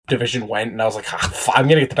division went, and I was like, I'm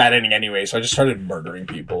gonna get the bad ending anyway, so I just started murdering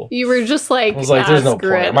people. You were just like, I was like, there's no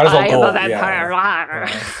point. I might as well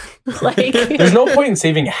go. Like, there's no point in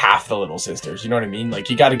saving half the little sisters. You know what I mean? Like,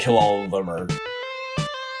 you got to kill all of them, or.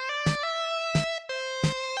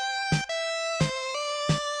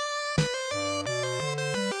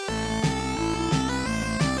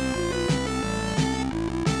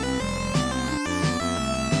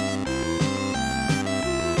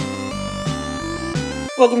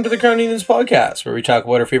 Welcome to the Crown Heathens podcast, where we talk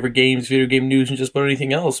about our favorite games, video game news, and just about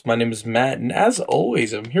anything else. My name is Matt, and as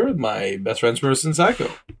always, I'm here with my best friends, Marissa and Sako.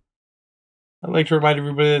 I'd like to remind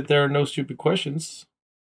everybody that there are no stupid questions.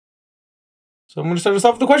 So I'm going to start us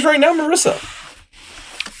off with the question right now, Marissa.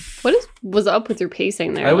 What was up with your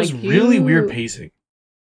pacing there? I was really weird pacing.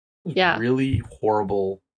 Yeah. Really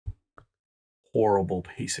horrible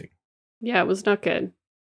pacing. Yeah, it was not good.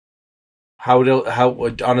 How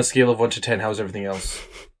on a scale of 1 to 10, how's everything else?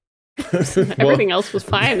 Everything else was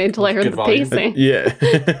fine until I heard the pacing. Yeah.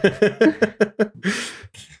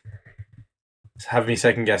 Have me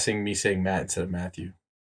second guessing me saying Matt instead of Matthew.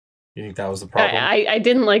 You think that was the problem? I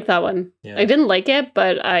didn't like that one. Yeah. I didn't like it,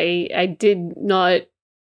 but I did not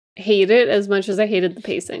hate it as much as I hated the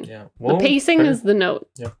pacing. Yeah. Well, the pacing is the note.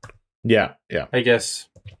 Yeah. Yeah. I guess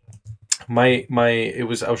I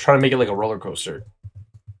was trying to make it like a roller coaster.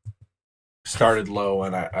 Started low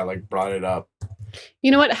and I like brought it up.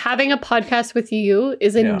 You know what? Having a podcast with you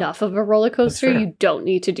is enough of a roller coaster. You don't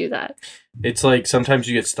need to do that. It's like sometimes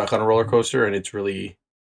you get stuck on a roller coaster and it's really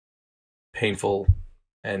painful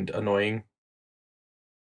and annoying.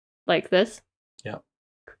 Like this? Yeah.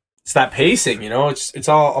 It's that pacing, you know? It's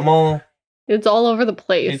all over the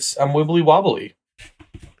place. I'm wibbly wobbly.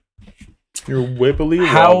 You're wibbly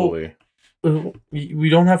wobbly. We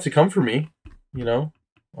don't have to come for me, you know?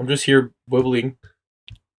 I'm just here wibbling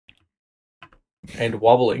and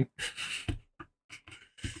wobbling.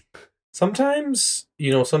 Sometimes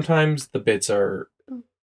the bits are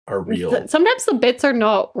real. Sometimes the bits are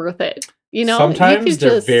not worth it. You know, sometimes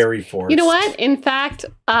they're very forced. You know what? In fact,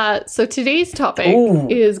 so today's topic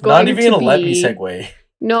is going not even to gonna be... let me segue.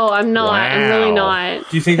 No, I'm not. Wow. I'm really not.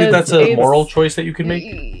 Do you think that's a moral choice that you can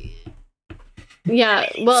make? Yeah,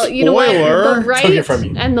 well, you know what? The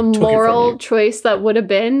right and the moral choice that would have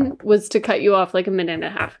been was to cut you off like a minute and a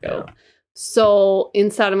half ago. Yeah. So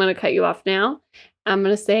instead, I'm going to cut you off now. I'm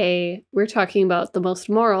going to say we're talking about the most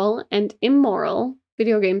moral and immoral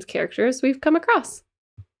video games characters we've come across.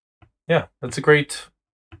 Yeah, that's a great...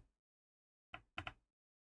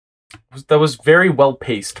 That was very well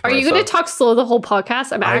paced. Are you going to talk slow the whole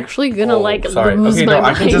podcast? I'm actually going to lose okay, my no,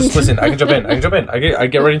 mind. I can just listen. I can jump in. I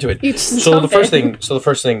get right into it. The first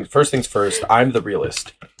things first. I'm the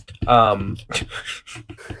realist.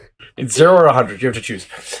 It's 0 or 100. You have to choose.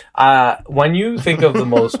 When you think of the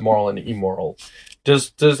most moral and immoral,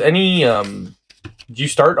 does any do you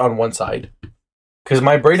start on one side? Because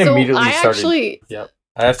my brain immediately started. Yep.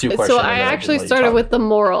 I asked you a question. So I actually started with the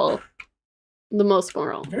moral. The most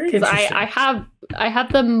moral, because I have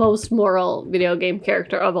the most moral video game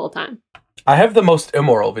character of all time. I have the most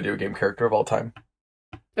immoral video game character of all time.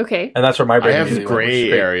 Okay, and that's where my brain. I have gray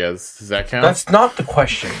areas. Does that count? That's not the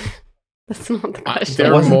question. That's not the question.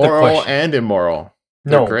 They're moral and immoral.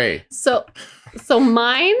 They're gray. So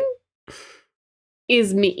mine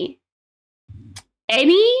is me.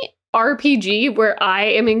 Any RPG where I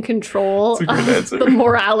am in control of the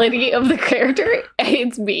morality of the character,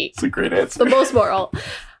 it's me. It's a great answer. The most moral.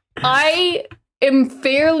 I am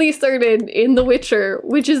fairly certain in The Witcher,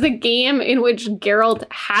 which is a game in which Geralt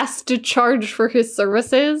has to charge for his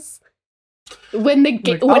services.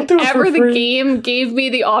 Whenever the game gave me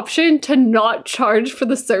the option to not charge for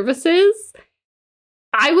the services,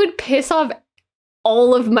 I would piss off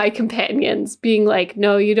all of my companions being like,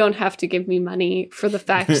 no, you don't have to give me money for the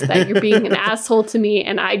fact that you're being an asshole to me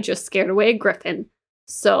and I just scared away a griffin.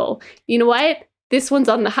 So, you know what? This one's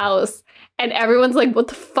on the house. And everyone's like, what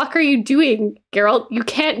the fuck are you doing, Geralt? You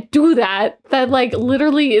can't do that. That, like,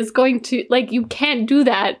 literally is going to, like, you can't do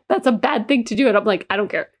that. That's a bad thing to do. And I'm like, I don't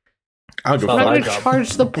care. I'm not going to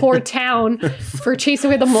charge the poor town for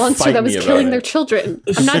chasing away the monster that was killing their children.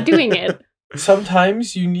 I'm not doing it.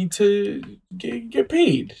 Sometimes you need to get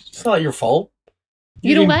paid. It's not your fault.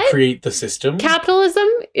 You know what? Create the system. Capitalism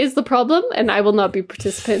is the problem, and I will not be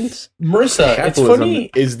participant. Marissa, it's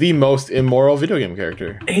funny. Is the most immoral video game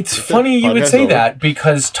character. It's funny you would say that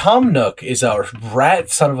because Tom Nook is a rat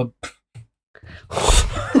son of a.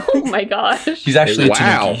 Oh my gosh! He's actually a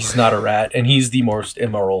tanuki. He's not a rat, and he's the most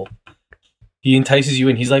immoral. He entices you,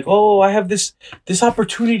 and he's like, "Oh, I have this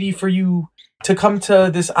opportunity for you to come to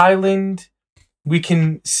this island. We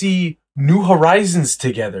can see new horizons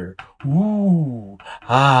together. Ooh,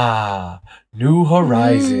 new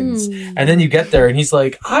horizons. And then you get there and he's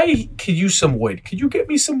like, I could use some wood. Could you get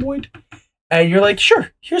me some wood? And you're like,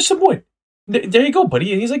 sure, here's some wood. There you go,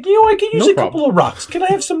 buddy. And he's like, I could use couple of rocks. Can I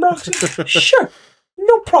have some rocks? Sure,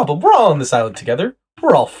 no problem. We're all on this island together.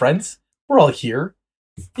 We're all friends. We're all here.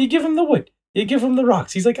 You give him the wood. You give him the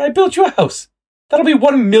rocks. He's like, I built you a house. That'll be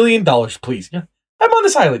 $1 million, please. Yeah, I'm on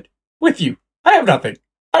this island with you. I have nothing.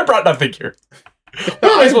 I brought nothing here.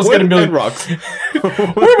 Where am I supposed to get $1 million? Rocks. Where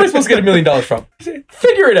am I supposed to get $1 million from?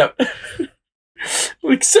 Figure it out.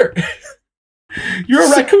 Like, sir, you're a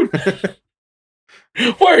raccoon.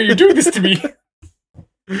 Why are you doing this to me?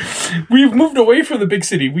 We've moved away from the big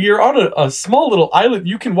city. We are on a small little island.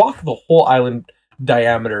 You can walk the whole island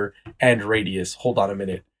diameter and radius. Hold on a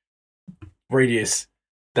minute. Radius,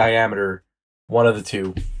 diameter, one of the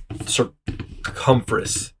two.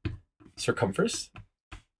 Circumference. Circumference?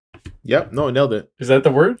 Yep, no, nailed it. Is that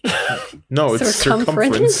the word? No, it's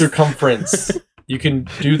circumference. Circumference. You can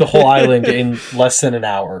do the whole island in less than an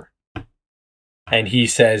hour. And he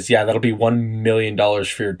says, yeah, that'll be $1 million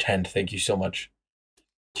for your tent. Thank you so much.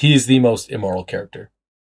 He is the most immoral character.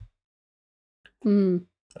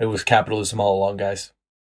 It was capitalism all along, guys.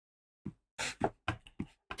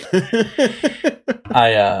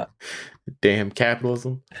 Damn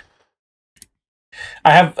capitalism.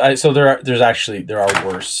 There are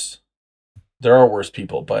worse. There are worse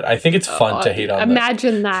people, but I think it's fun to hate on them.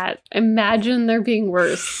 Imagine that. Imagine there being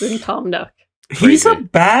worse than Tom Nook. He's a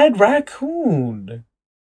bad raccoon.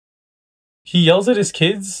 He yells at his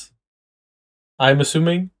kids. I'm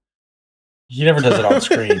assuming. He never does it on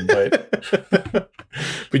screen, but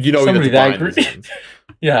you know somebody that behind the scenes.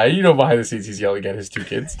 Yeah, behind the scenes he's yelling at his two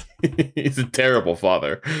kids. He's a terrible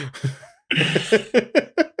father.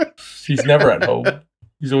 He's never at home.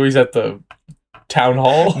 He's always at the town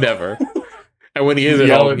hall. Never. And when he is at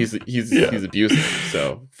home, he's abusive.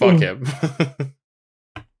 So fuck him.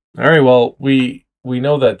 All right. Well, we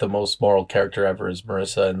know that the most moral character ever is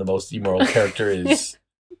Marissa, and the most immoral character is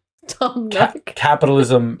Tom Nook.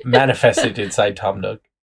 Capitalism manifested inside Tom Nook.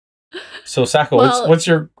 So, Sacco, what's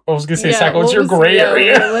your? I was gonna say, Sacco, what's your gray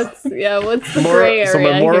area? What's the gray area? So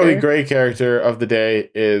my morally gray character of the day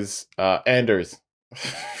is Anders.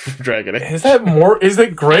 Dragon Age. Is that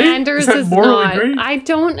gray? Anders is not. Gray? I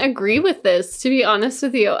don't agree with this, to be honest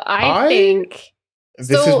with you. I think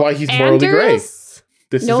this is why he's morally gray.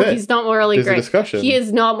 He's not morally gray. Discussion. He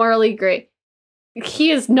is not morally gray.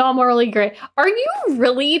 He is not morally gray. Are you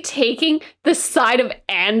really taking the side of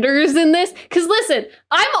Anders in this? Because listen,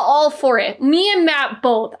 I'm all for it. Me and Matt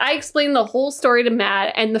both. I explained the whole story to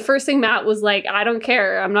Matt, and the first thing Matt was like, I don't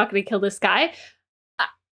care. I'm not going to kill this guy.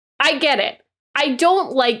 I get it. I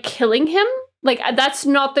don't like killing him. Like, that's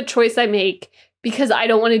not the choice I make because I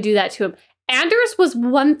don't want to do that to him. Anders was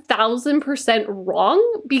 1000%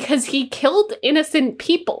 wrong because he killed innocent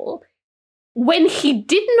people when he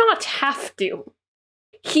did not have to.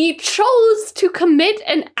 He chose to commit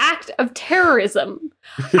an act of terrorism.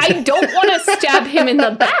 I don't want to stab him in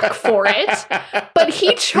the back for it, but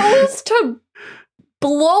he chose to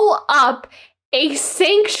blow up a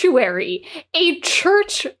sanctuary, a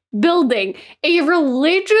church building, a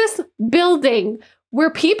religious building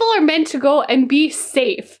where people are meant to go and be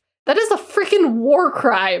safe. That is a freaking war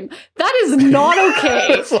crime. That is not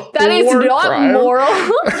okay. That is not crime. Moral.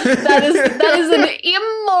 That is an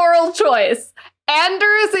immoral choice.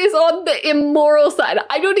 Anders is on the immoral side.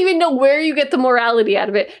 I don't even know where you get the morality out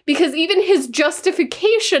of it, because even his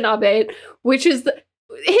justification of it, which is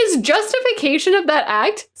his justification of that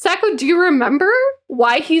act, Sacco, do you remember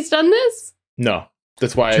why he's done this? No.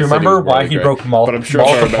 That's why. Do you remember why he broke multiple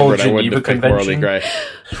Geneva Convention? Why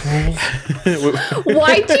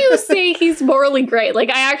do you say he's morally gray? Like,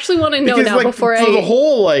 I actually want to know now before for the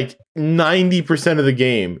whole 90% of the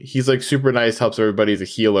game, he's super nice, helps everybody. He's a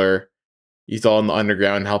healer. He's all in the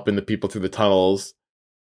underground, helping the people through the tunnels.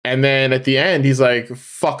 And then at the end, he's like,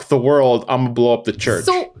 "Fuck the world! I'm gonna blow up the church."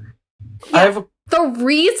 So, the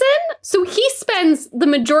reason. So he spends the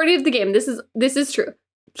majority of the game. This is true.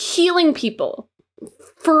 Healing people.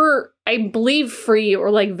 For, I believe, free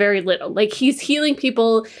or very little. He's healing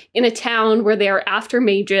people in a town where they are after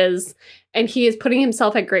mages, and he is putting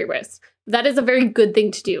himself at great risk. That is a very good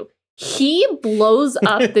thing to do. He blows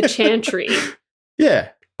up the chantry. Yeah.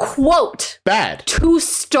 Quote. Bad. To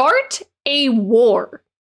start a war.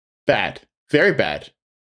 Bad. Very bad.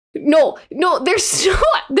 No, there's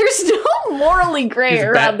no morally gray He's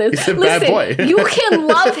around this. He's a bad boy. You can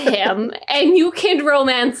love him and you can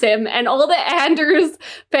romance him, and all the Anders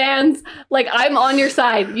fans, like, I'm on your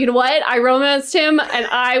side. You know what? I romanced him and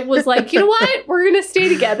I was like, you know what? We're gonna stay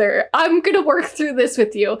together. I'm gonna work through this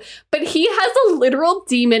with you. But he has a literal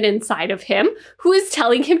demon inside of him who is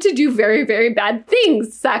telling him to do very, very bad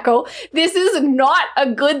things, Sacco. This is not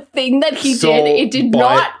a good thing that he did. It did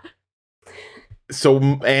not. So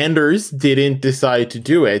Anders didn't decide to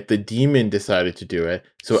do it. The demon decided to do it.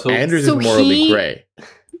 So Anders is morally gray.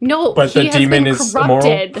 No, but the demon is immoral.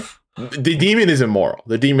 The demon is immoral.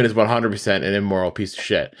 The demon is 100% an immoral piece of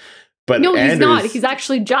shit. But no, Anders, he's not. He's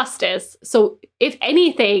actually justice. So if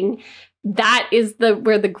anything, that is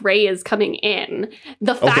where the gray is coming in.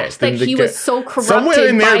 The fact that he was so corrupted somewhere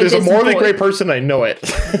in there, there's a morally gray boy. person. I know it.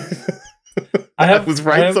 I was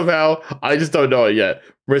right somehow. I just don't know it yet.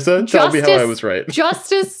 Marissa, tell me how I was right.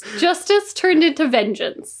 Justice turned into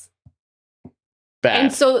vengeance. Bad.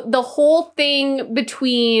 And so the whole thing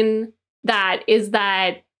between that is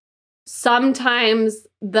that sometimes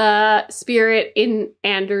the spirit in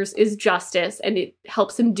Anders is justice and it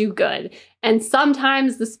helps him do good. And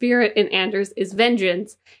sometimes the spirit in Anders is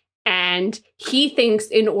vengeance. And he thinks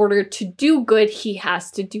in order to do good, he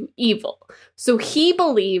has to do evil. So he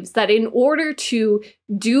believes that in order to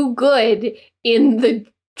do good in the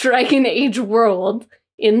Dragon Age world,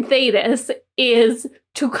 in Thedas, is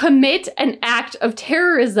to commit an act of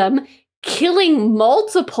terrorism, killing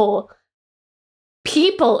multiple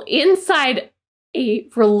people inside a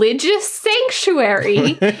religious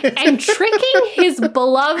sanctuary and tricking his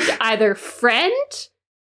beloved either friend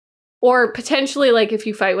or potentially, like, if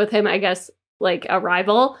you fight with him, I guess, like, a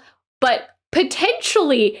rival, but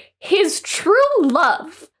potentially his true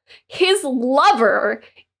love, his lover,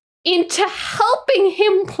 into helping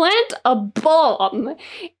him plant a bomb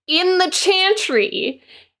in the chantry.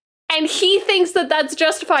 And he thinks that that's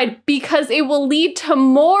justified because it will lead to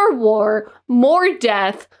more war, more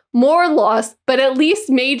death, more loss, but at least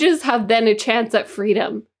mages have then a chance at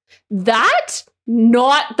freedom. That's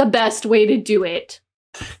not the best way to do it.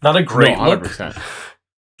 Not a great look. 100%.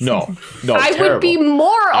 No, I terrible. would be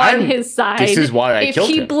more on his side. This is why I if killed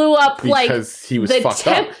he him. blew up Because he was fucked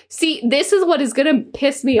up. See, this is what is going to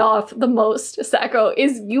piss me off the most, Sacco,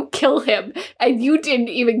 is you kill him and you didn't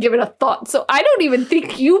even give it a thought. So I don't even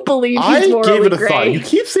think you believe he's morally I gave it a gray. thought. You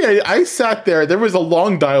keep saying I sat there. There was a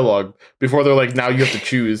long dialogue before they're like, now you have to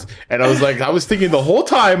choose. And I was like, I was thinking the whole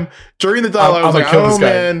time during the dialogue, I was like, oh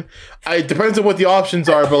man, it depends on what the options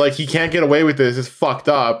are, but like he can't get away with this. It's fucked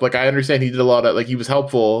up. Like I understand he did a lot of, like, he was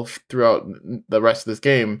helpful throughout the rest of this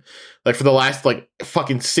game. Like for the last like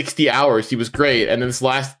fucking 60 hours, he was great. And then this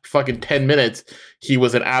last fucking 10 minutes, he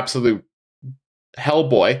was an absolute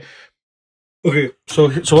hellboy. Okay, so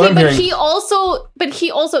what I'm hearing... he also,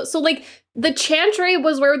 so like the chantry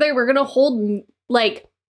was where they were going to hold, like,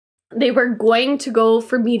 they were going to go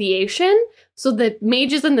for mediation. So the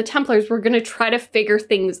mages and the Templars were going to try to figure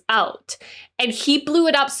things out. And he blew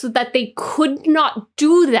it up so that they could not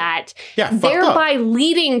do that, thereby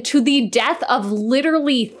leading to the death of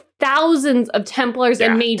literally thousands of Templars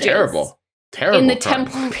and mages. Terrible in the crime.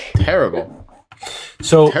 Templar. Terrible.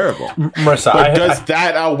 So, terrible. Marissa, but does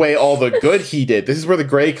that outweigh all the good he did? This is where the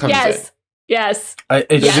gray comes in. Yes.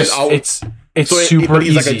 It's super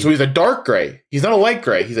easy. So he's a dark gray. He's not a light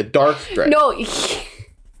gray. He's a dark gray. No.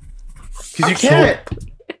 Because you can't.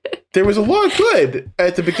 There was a lot of good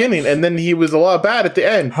at the beginning, and then he was a lot bad at the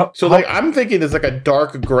end. I'm thinking there's like a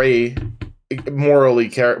dark gray moral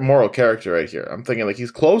character right here. I'm thinking like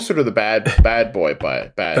he's closer to the bad boy,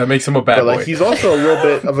 but bad. That makes him a bad boy. But like he's also a little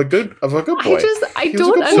bit of a good boy. I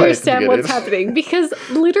don't understand what's happening, because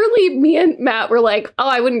literally me and Matt were like, oh,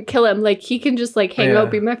 I wouldn't kill him. Like he can just like hang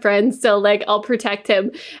out, be my friend. So like I'll protect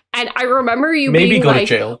him. And I remember you being go like, to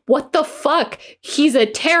jail. What the fuck? He's a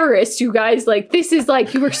terrorist, you guys. Like this is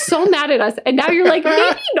like, you were so mad at us, and now you're like,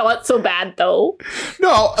 maybe not so bad though.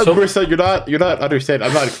 No, Marissa, you're not understanding.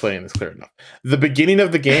 I'm not explaining this clear enough. The beginning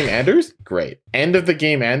of the game, Anders, great. End of the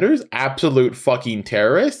game, Anders, absolute fucking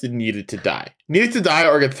terrorist, needed to die. Needed to die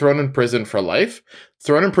or get thrown in prison for life.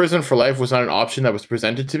 Thrown in prison for life was not an option that was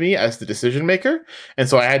presented to me as the decision maker, and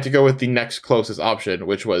so I had to go with the next closest option,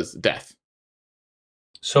 which was death.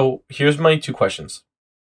 So here's my two questions.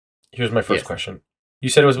 Here's my first question. You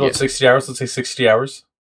said it was about 60 hours. Let's say 60 hours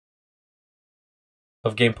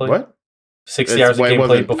of gameplay. What? 60 hours of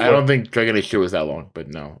gameplay before. I don't think Dragon Age 2 was that long, but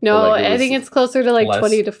no. No, but like I think it's closer to like less.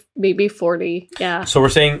 20 to maybe 40. Yeah. So we're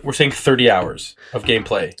saying 30 hours of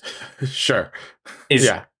gameplay. Sure. Is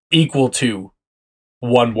equal to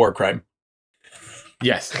one war crime.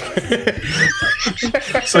 Yes.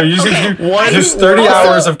 So you Okay. just 30 Also,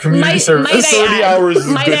 hours of community service. 30 hours is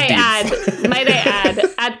might good I deeds. might I add,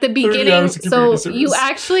 at the 30 beginning, hours of so community you service.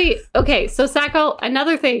 actually, okay, so Sacco,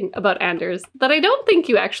 another thing about Anders that I don't think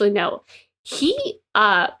you actually know. He,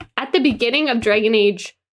 at the beginning of Dragon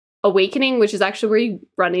Age Awakening, which is actually where you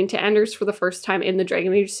run into Anders for the first time in the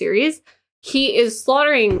Dragon Age series, he is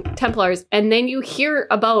slaughtering Templars, and then you hear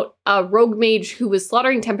about a rogue mage who was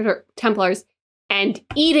slaughtering Templars and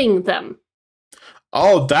eating them.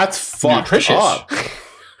 Oh, that's fucked Nutritious. up.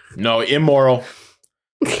 No, immoral.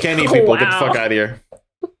 Can't eat people. Get the fuck out of here.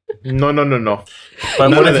 No. But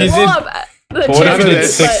None what of if he this. did? The But what if he did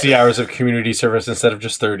this. 60 hours of community service instead of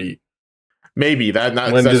just 30? Maybe that.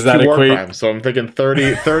 Not, When that's does that two war equate? crimes. So I'm thinking 30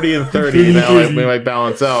 and 30. Now it might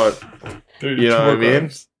balance out. 30 You know what I mean?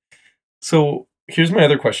 crimes. So here's my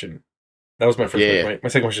other question. That was my first Yeah. one. My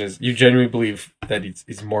second question is: you genuinely believe that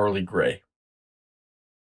he's morally gray?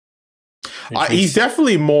 He's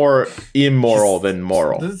definitely more immoral than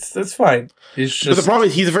moral. That's fine. It's But the just problem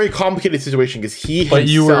is he's a very complicated situation because he But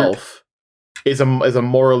you were- himself is a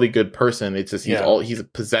morally good person. It's just Yeah. he's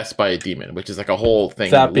possessed by a demon, which is like a whole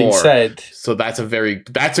thing. that in being lore. said, So that's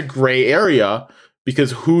a gray area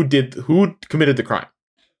because who committed the crime?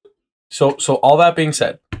 so all that being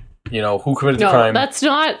said, who committed the No, crime? that's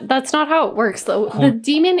not how it works though. Who- The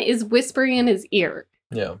demon is whispering in his ear.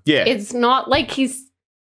 Yeah. It's not like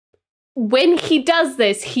when he does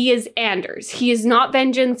this, he is Anders. He is not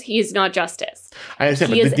vengeance, he is not justice. I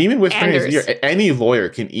understand, He but is the demon whispering in his Anders. ear. Any lawyer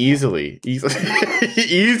can easily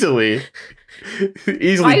easily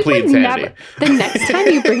I plead would insanity. never. The next time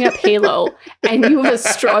you bring up Halo and you have a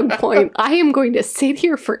strong point, I am going to sit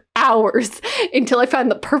here for hours until I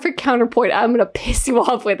find the perfect counterpoint. I'm going to piss you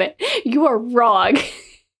off with it. You are wrong.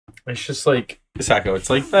 It's just like Sacco. It's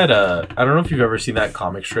like that. I don't know if you've ever seen that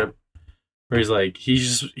comic strip where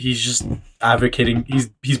he's just advocating.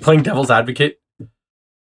 He's playing devil's advocate,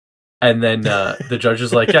 and then the judge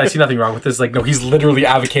is like, "Yeah, I see nothing wrong with this." Like, no, he's literally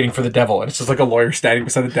advocating for the devil, and it's just like a lawyer standing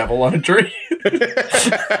beside the devil on a jury.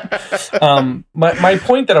 My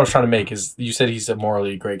point that I was trying to make is, you said he's a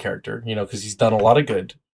morally great character, because he's done a lot of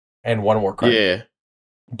good and one war crime. Yeah.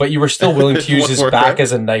 But you were still willing to use One his war back crime.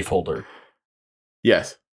 as a knife holder.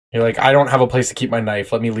 Yes. You're like, I don't have a place to keep my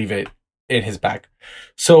knife. Let me leave it in his back.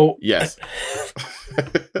 So, Yes.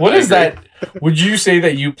 what I is agree. that? Would you say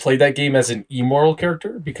that you played that game as an immoral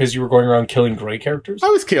character because you were going around killing gray characters? I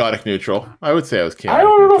was chaotic neutral. I would say I was chaotic. I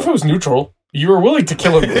don't know if it was neutral. You were willing to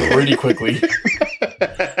kill him pretty quickly.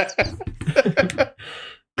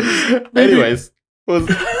 Anyways, was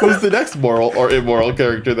the next moral or immoral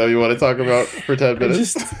character that we want to talk about for 10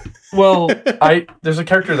 minutes? There's a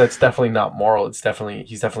character that's definitely not moral. He's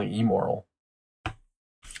definitely immoral.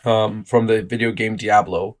 From the video game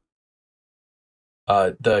Diablo.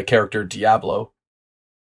 The character Diablo.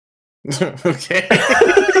 Okay.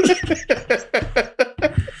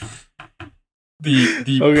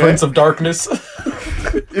 The Okay. Prince of Darkness.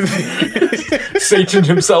 Satan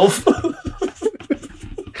himself.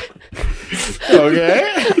 Okay.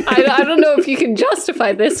 I don't know if you can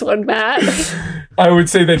justify this one, Matt. I would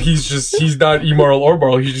say that he's not immoral or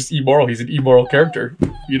moral. He's just immoral. He's an immoral character.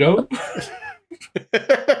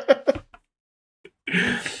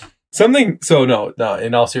 So no.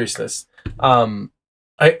 In all seriousness,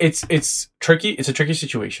 it's tricky. It's a tricky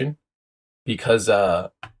situation because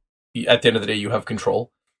at the end of the day, you have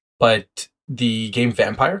control. But the game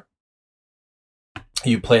Vampire,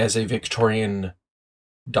 you play as a Victorian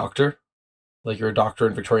doctor. Like, you're a doctor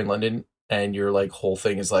in Victorian London, and your whole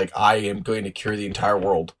thing is like, I am going to cure the entire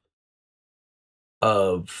world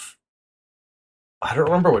of, I don't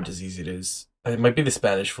remember what disease it is. It might be the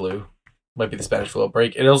Spanish flu. Might be the Spanish flu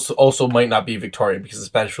outbreak. It also might not be Victorian, because the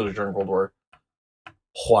Spanish flu was during World War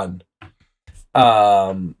One.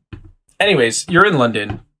 Anyways, you're in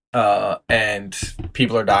London, and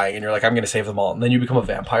people are dying, and you're like, I'm going to save them all. And then you become a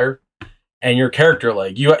vampire, and your character,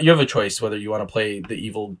 you have a choice whether you want to play the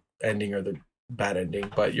evil ending or the bad ending,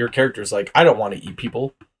 but your character's like, I don't want to eat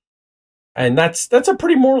people. And that's a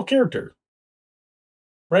pretty moral character.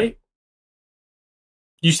 Right?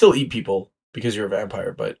 You still eat people because you're a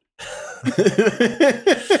vampire, but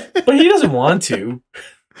but he doesn't want to.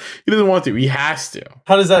 He doesn't want to. He has to.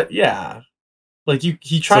 How does that? Yeah,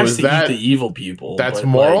 he tries is to that- eat the evil people. that's but,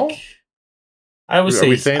 moral? I would Are say.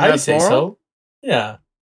 we saying I would that's say moral? so. Yeah,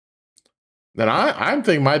 Then I'm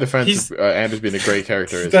thinking my defense of Anders being a great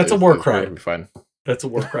character is That's a war is crime. gonna be fun. that's a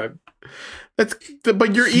war crime.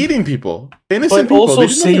 But you're eating people, innocent But people. also They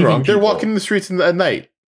did nothing saving wrong. They're people. walking in the streets at night.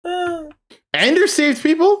 Uh, Anders saved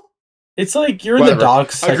people. It's like you're in the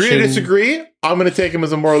dogs section. Agree to disagree. I'm going to take him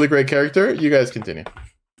as a morally great character. You guys continue.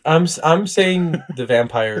 I'm saying the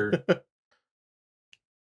vampire,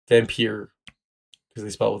 because they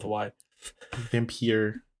spell it with a Y.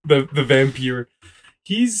 Vampire. The vampire.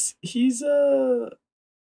 He's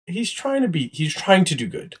trying to do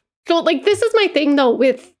good. So, like, this is my thing, though,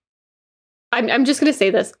 with... I'm just going to say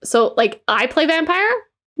this. So, like, I play vampire,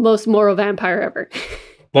 most moral vampire ever.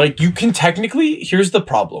 Like, you can technically... Here's the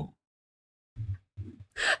problem.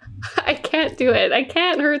 I can't do it. I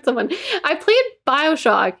can't hurt someone. I played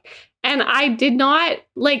BioShock, and I did not...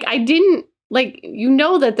 Like, I didn't... Like, you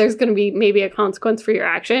know that there's going to be maybe a consequence for your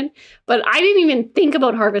action, but I didn't even think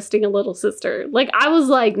about harvesting a little sister. Like, I was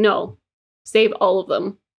like, no, save all of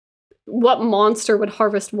them. What monster would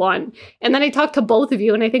harvest one? And then I talked to both of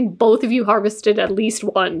you, and I think both of you harvested at least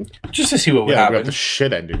one. Just to see what would happen. We got the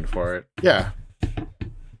shit ending for it. Yeah.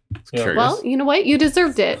 Well, you know what? You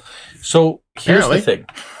deserved it. So here's the thing.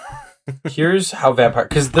 Here's how vampire...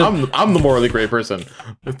 Because I'm the morally great person.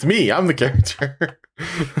 It's me. I'm the character.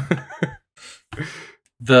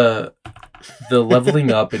 The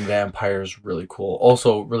leveling up in vampire is really cool.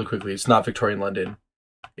 Also, really quickly, it's not Victorian London.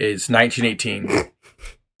 It's 1918.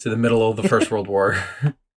 To the middle of the First World War.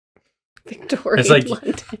 Victorian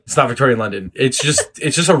London. It's not Victorian London. It's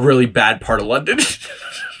just a really bad part of London.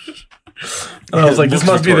 I was like, this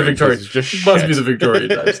must be the Victorian. Must be the Victorian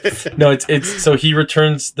times. No, it's so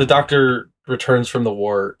the doctor returns from the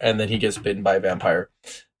war and then he gets bitten by a vampire.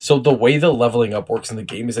 So the way the leveling up works in the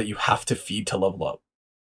game is that you have to feed to level up.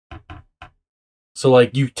 So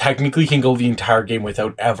like you technically can go the entire game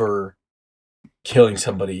without ever killing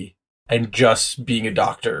somebody and just being a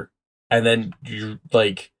doctor. And then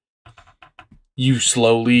you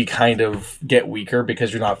slowly kind of get weaker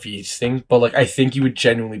because you're not feasting. But like I think you would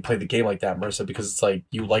genuinely play the game like that, Marissa, because it's like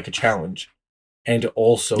you like a challenge. And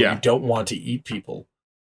also you don't want to eat people.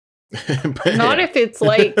 Not if it's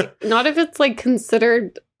like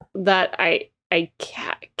considered that I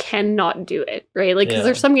cannot do it, right? Like, because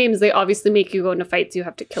there's some games they obviously make you go into fights, you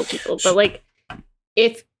have to kill people, but like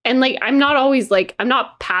I'm not always like, I'm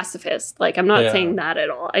not pacifist, like I'm not saying that at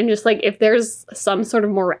all. I'm just like, if there's some sort of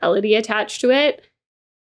morality attached to it,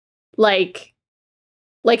 like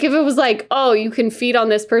if it was like, oh, you can feed on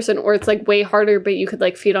this person, or it's like way harder but you could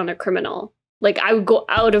like feed on a criminal, like I would go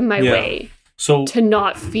out of my way to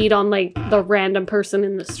not feed on like the random person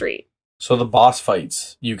in the street. So the boss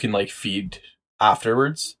fights, you can like feed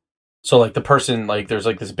afterwards. So like the person, like there's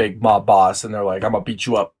like this big mob boss and they're like, I'm gonna beat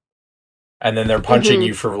you up. And then they're punching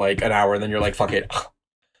you for like an hour and then you're like, fuck it.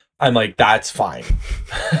 I'm like, that's fine.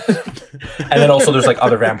 And then also there's like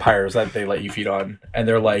other vampires that they let you feed on and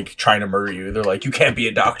they're like trying to murder you. They're like, you can't be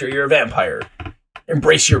a doctor, you're a vampire.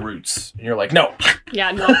 Embrace your roots. And you're like, no.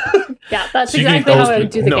 Yeah, no. Yeah, that's so exactly how I would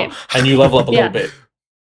do the game. And you level up a little bit.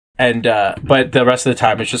 And but the rest of the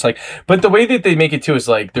time it's just like, but the way that they make it too is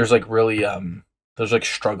like there's like really there's like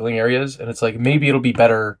struggling areas and it's like maybe it'll be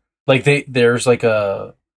better. Like there's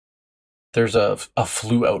a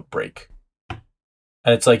flu outbreak.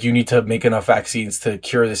 And it's like you need to make enough vaccines to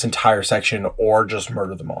cure this entire section or just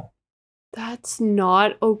murder them all. That's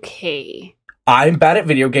not okay. I'm bad at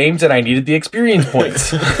video games and I needed the experience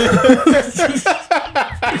points.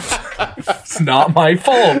 It's not my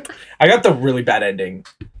fault. I got the really bad ending.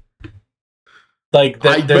 Like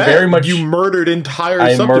they're very much. You murdered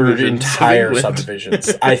entire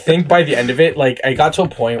subdivisions. I think by the end of it, like I got to a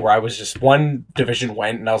point where I was just one division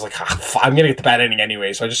went, and I was like, I'm gonna get the bad ending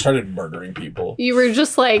anyway. So I just started murdering people. You were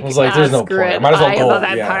just like, I was like, there's no point. I might as well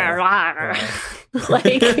go.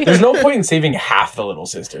 Like, there's no point in saving half the little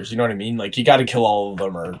sisters. You know what I mean? Like you got to kill all of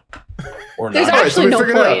them, or not. There's actually no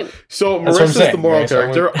point. So Marissa's the moral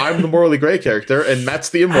character. I'm the morally gray character, and Matt's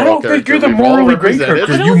the immoral character. I don't think you're the morally gray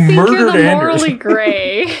character. You murdered Anders.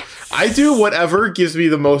 Gray. I do whatever gives me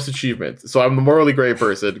the most achievement. So I'm the morally gray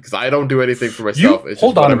person because I don't do anything for myself. It's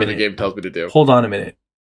just whatever the game tells me to do. Hold on a minute.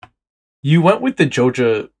 You went with the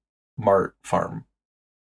Joja Mart farm.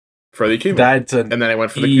 For the achievement. And then I went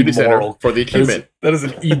for the cutie center for the achievement. That is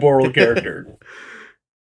an immoral character.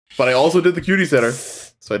 But I also did the cutie center.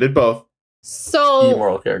 So I did both. So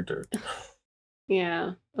immoral character.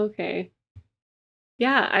 Yeah. Okay.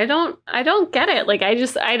 Yeah, I don't get it. Like I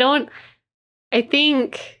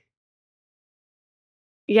think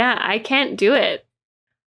I can't do it.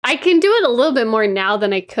 I can do it a little bit more now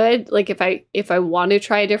than I could, like if I want to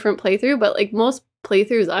try a different playthrough, but like most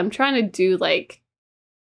playthroughs I'm trying to do like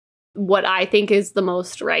what I think is the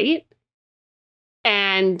most right.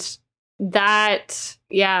 And that,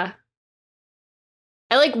 I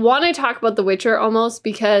like want to talk about The Witcher almost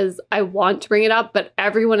because I want to bring it up, but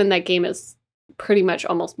everyone in that game is pretty much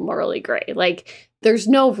almost morally gray. Like, there's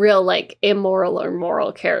no real, like, immoral or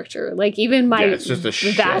moral character. Like, even my it's just a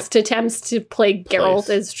vast attempts to play Geralt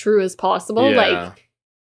as true as possible, like,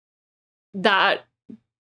 that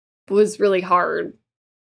was really hard.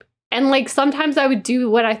 And, like, sometimes I would do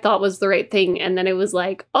what I thought was the right thing, and then it was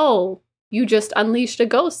like, oh, you just unleashed a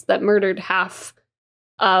ghost that murdered half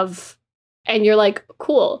of... And you're like,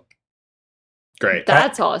 cool. Great.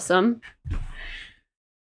 That's awesome.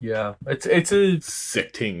 Yeah, it's a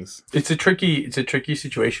sick things. It's a tricky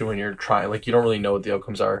situation when you're trying, like, you don't really know what the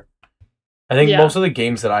outcomes are. I think most of the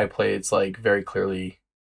games that I play, it's like very clearly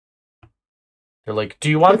they're like, do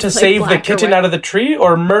you want to save the kitten out of the tree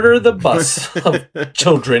or murder the bus of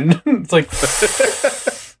children? It's like,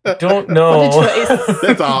 I don't know.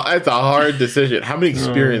 That's a hard decision. How many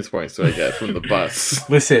experience points do I get from the bus?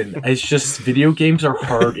 Listen, it's just video games are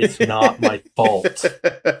hard. It's not my fault.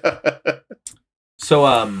 So,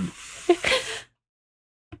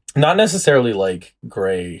 not necessarily like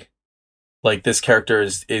gray. Like, this character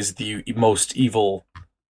is the most evil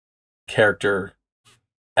character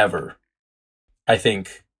ever, I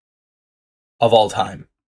think, of all time.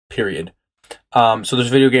 Period. So there's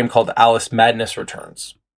a video game called Alice Madness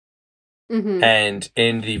Returns. Mm-hmm. And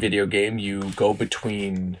in the video game, you go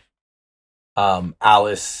between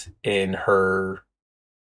Alice in her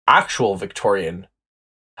actual Victorian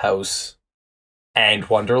house and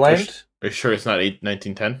Wonderland. Are you sure it's not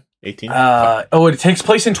 1910? 18? It takes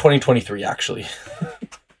place in 2023, actually.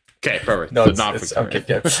 Okay, perfect. No, so it's not it's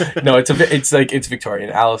Victorian. okay. Yeah. No, it's Victorian.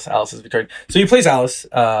 Alice is Victorian. So he plays Alice,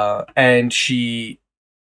 and she's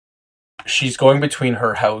going between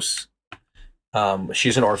her house.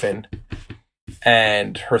 She's an orphan,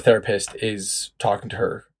 and her therapist is talking to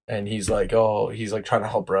her, and he's like trying to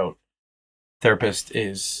help her out. Therapist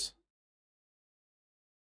is,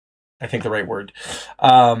 I think, the right word.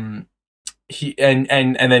 He and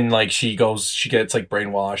then, like, she gets like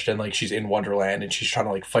brainwashed, and like she's in Wonderland, and she's trying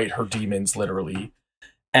to like fight her demons literally.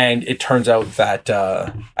 And it turns out that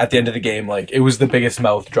at the end of the game, like, it was the biggest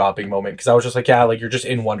mouth dropping moment, because I was just like, yeah, like, you're just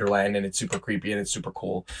in Wonderland and it's super creepy and it's super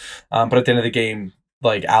cool. But at the end of the game,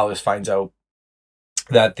 like, Alice finds out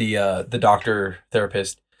that the doctor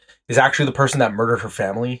therapist is actually the person that murdered her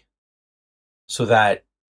family, so that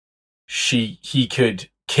he could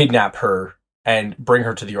kidnap her and bring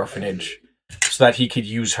her to the orphanage, so that he could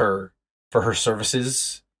use her for her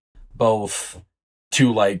services, both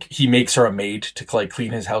to, like, he makes her a maid to, like,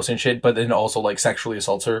 clean his house and shit, but then also, like, sexually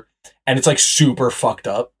assaults her. And it's, like, super fucked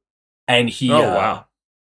up. And he... wow.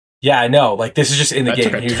 Yeah, I know. Like, this is just in the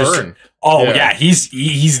game. Took a turn. Yeah,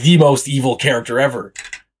 he's the most evil character ever.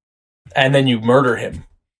 And then you murder him.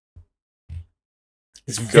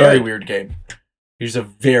 It's a very weird game. It's a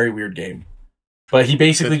very weird game. But he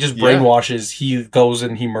basically just brainwashes. He goes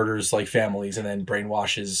and he murders, like, families, and then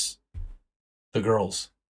brainwashes the girls.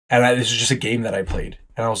 And this was just a game that I played.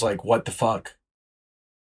 And I was like, what the fuck?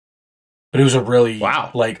 But it was a really,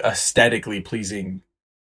 like, aesthetically pleasing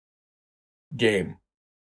game.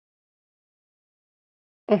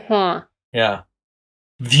 Uh-huh. Yeah.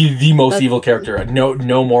 The most evil character.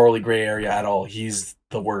 No morally gray area at all. He's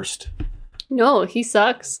the worst. No, he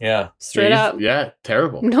sucks. Yeah. Straight up. Yeah,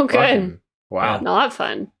 terrible. No good. Wow. Not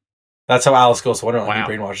fun. That's how Alice goes to Wonderland. He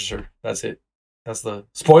brainwashes her. That's it. That's the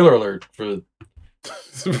spoiler alert for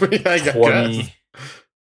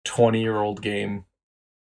 20-year-old game.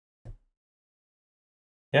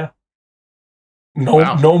 Yeah. No.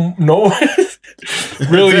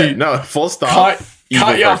 Really? No, full stop.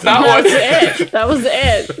 Cut you off that one. That was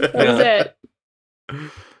it.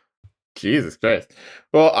 Jesus Christ.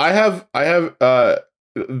 Well, I have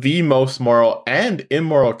the most moral and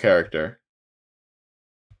immoral character.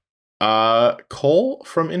 Cole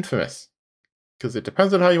from Infamous. Because it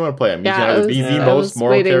depends on how you want to play him. You can either be the most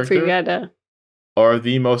moral character or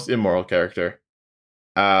the most immoral character.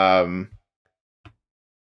 Yeah.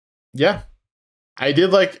 I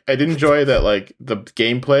did enjoy that, like, the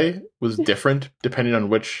gameplay was different depending on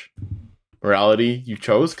which morality you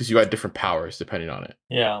chose, because you had different powers depending on it.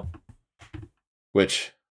 Yeah.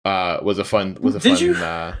 Which was a fun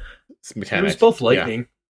mechanic. It was both lightning.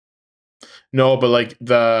 Yeah. No, but like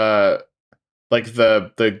the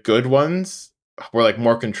good ones were, like,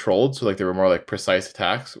 more controlled, so, like, they were more, like, precise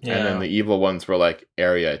attacks, and then the evil ones were, like,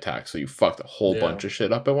 area attacks, so you fucked a whole bunch of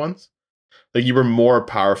shit up at once. Like, you were more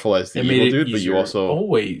powerful as the evil dude, but you also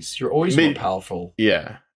you're always more powerful.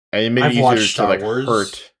 Yeah, and it made it easier to, like,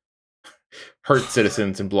 hurt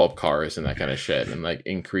citizens and blow up cars and that kind of shit, and, like,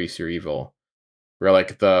 increase your evil. Where,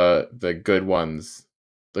 like, the good ones,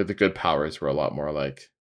 like, the good powers were a lot more, like,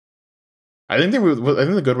 I think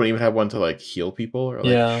the good one even had one to, like, heal people or,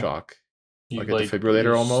 like, shock. Like a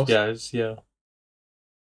defibrillator almost? Yeah.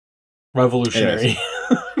 Revolutionary.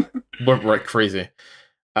 Right, crazy.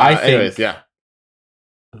 I think anyways, yeah.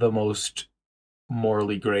 the most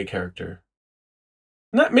morally gray character.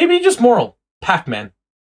 Not maybe just moral. Pac-Man.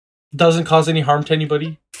 Doesn't cause any harm to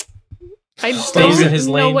anybody. I Stays in his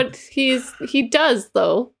don't know lane. what he does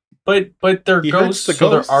though. But they're He ghosts, hurts the so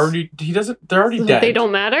ghosts. they're already So dead. they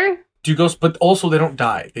don't matter? Do ghosts, but also they don't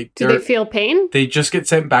die. Do they feel pain? They just get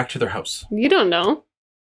sent back to their house. You don't know.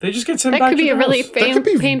 They just get sent That back could to be a their really house. That could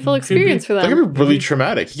be- painful experience for That them. could be really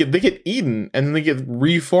traumatic. They get eaten, and then they get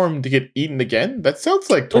reformed to get eaten again? That sounds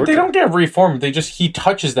like torture. But they don't get reformed. He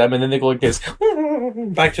touches them, and then they go like this,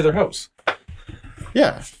 back to their house.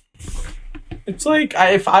 Yeah. It's like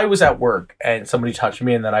if I was at work and somebody touched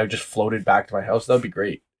me, and then I just floated back to my house. That would be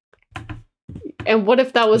great. And what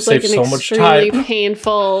if that was Save like an so much extremely time.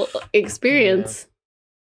 painful experience?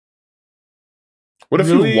 What if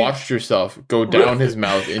Really? you watched yourself go down his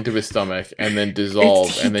mouth into his stomach and then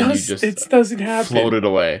dissolve, and then you just it doesn't happen. floated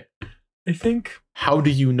away? I think How do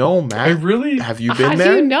you know, I Matt? really. Have you How been do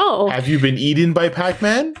there? you know? Have you been eaten by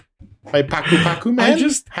Pac-Man? By Pacu Man?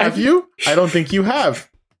 Have I- you? I don't think you have.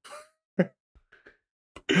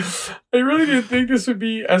 I really didn't think this would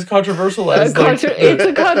be as controversial as It's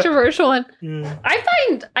a controversial one. Yeah.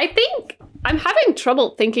 I think I'm having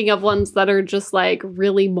trouble thinking of ones that are just like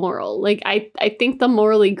really moral. Like I think the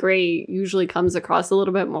morally gray usually comes across a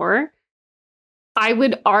little bit more. I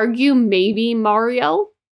would argue maybe Mario.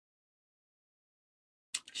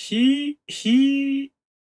 He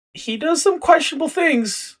does some questionable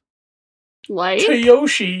things Like to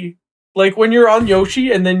Yoshi. Like when you're on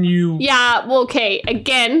Yoshi and then you yeah, well, okay.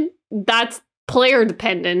 Again, that's player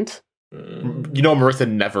dependent. You know, Marissa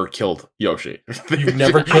never killed Yoshi. You've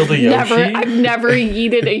nenever killed a Yoshi. I've never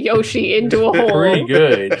yeeted a Yoshi into a hole. Pretty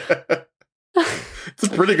good. It's a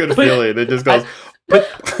pretty good feeling. It just goes. What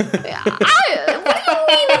do you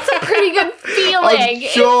mean it's a pretty good feeling?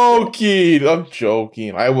 I'm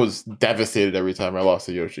joking. I was devastated every time I lost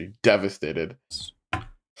a Yoshi. Devastated.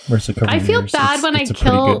 I feel bad when I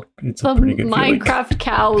kill the Minecraft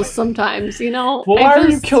cows sometimes, you know? Well, why are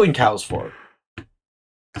you killing cows for?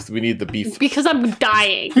 Because we need the beef. Because I'm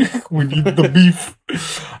dying. We need the beef.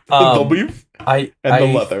 The beef and the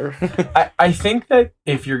leather. I think that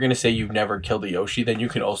if you're gonna say you've never killed a Yoshi, then you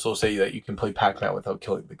can also say that you can play Pac-Man without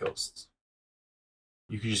killing the ghosts.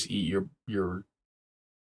 You can just eat your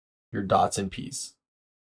dots in peace.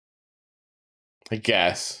 I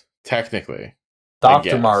guess. Technically.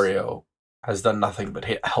 Dr. Mario has done nothing but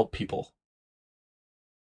help people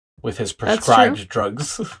with his That's prescribed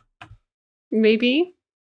drugs. Maybe.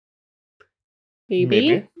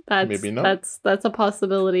 Maybe. That's Maybe not. that's a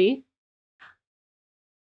possibility.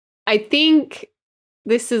 I think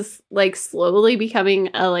this is like slowly becoming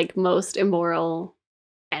a like most immoral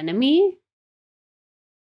enemy.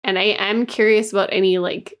 And I am curious about any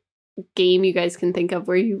like game you guys can think of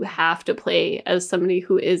where you have to play as somebody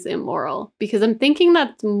who is immoral, because I'm thinking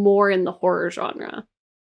that's more in the horror genre.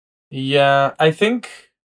 Yeah, I think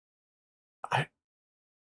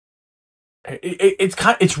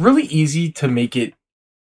it's really easy to make it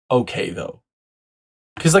okay though,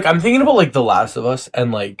 because like I'm thinking about like The Last of Us,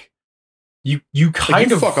 and like you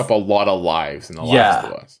kind of fuck up a lot of lives in The Yeah. Last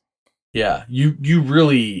of Us. Yeah, you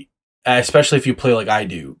really, especially if you play like I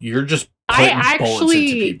do, you're just putting bullets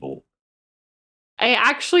into people. I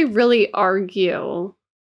actually really argue,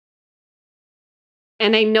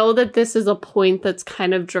 and I know that this is a point that's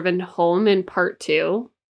kind of driven home in part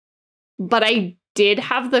 2, but I did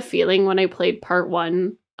have the feeling when I played part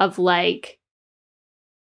 1 of like,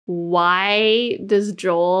 why does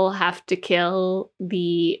Joel have to kill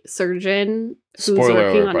the surgeon who's Spoiler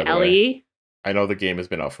working alert, on by the Ellie? I know the game has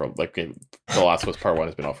been out for The Last of Us Part 1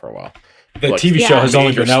 has been out for a while. The Like, TV show has only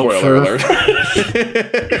Major been out spoiler for.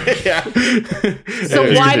 alert. Yeah. So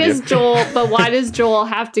Anyways, why continue. why does Joel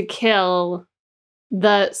have to kill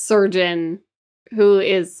the surgeon who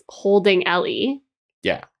is holding Ellie?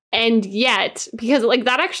 Yeah. And yet, because like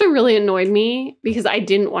that actually really annoyed me because I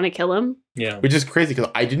didn't want to kill him. Yeah, Which is crazy because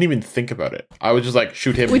I didn't even think about it. I was just like,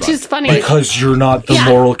 shoot him. Which run. is funny. because you're not the Yeah.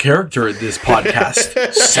 moral character in this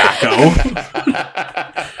podcast, Sacco.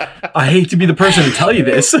 I hate to be the person to tell you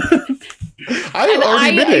this. And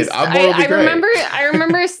already admitted I'm morally gray. I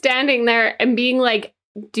remember standing there and being like,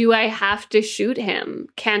 do I have to shoot him?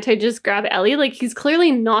 Can't I just grab Ellie? Like, he's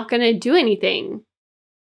clearly not going to do anything.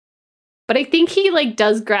 But I think he like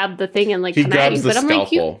does grab the thing and like He come at you. grabs the But I'm like,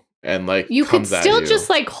 scalpel and like you could comes at still you. just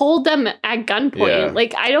like hold them at gunpoint. Yeah.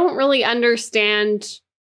 Like, I don't really understand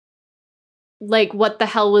like what the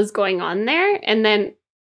hell was going on there. And then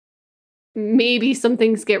maybe some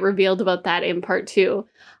things get revealed about that in part 2.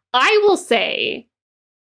 I will say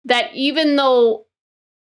that even though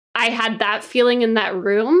I had that feeling in that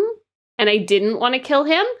room and I didn't want to kill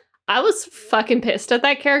him, I was fucking pissed at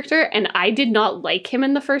that character and I did not like him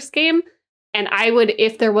in the first game. And I would,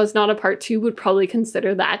 if there was not a part 2, would probably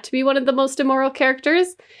consider that to be one of the most immoral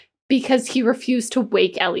characters because he refused to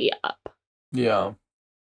wake Ellie up. Yeah.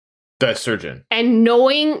 The surgeon. And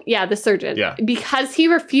knowing, the surgeon. Yeah. Because he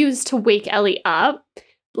refused to wake Ellie up,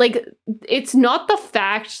 like, it's not the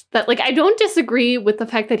fact that, like, I don't disagree with the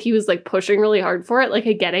fact that he was, like, pushing really hard for it. Like,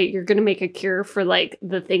 I get it. You're going to make a cure for, like,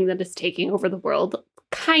 the thing that is taking over the world.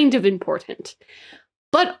 Kind of important.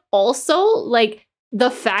 But also, like, the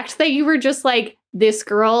fact that you were just like, this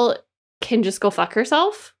girl can just go fuck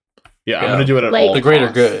herself. Yeah, I'm going to do it at like, all the greater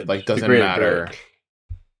costs. good. Like, doesn't matter.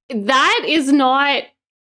 Good. That is not,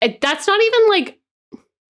 that's not even, like,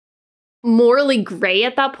 morally gray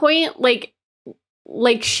at that point.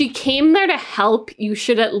 Like she came there to help. You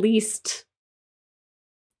should at least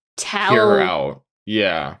tell Hear her out.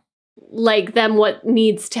 Yeah. Like them what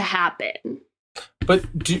needs to happen. But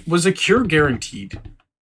was a cure guaranteed?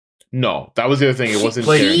 No, that was the other thing. It wasn't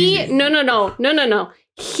Like, guaranteed. No.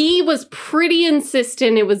 He was pretty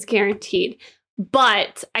insistent it was guaranteed.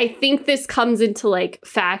 But I think this comes into like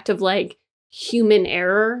fact of like human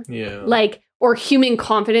error. Yeah. Like, or human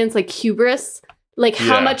confidence, like hubris. Like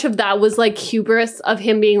how much of that was like hubris of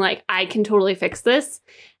him being like, I can totally fix this.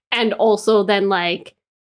 And also then like,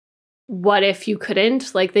 what if you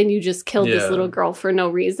couldn't? Like, then you just killed this little girl for no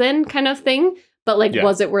reason kind of thing. But like,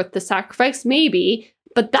 was it worth the sacrifice? Maybe.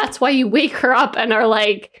 But that's why you wake her up and are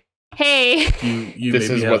like, hey. You this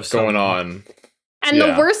is what's going on. And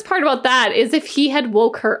the worst part about that is if he had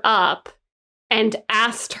woke her up and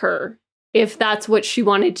asked her if that's what she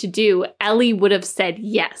wanted to do, Ellie would have said,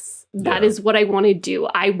 yes, that is what I want to do.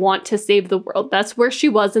 I want to save the world. That's where she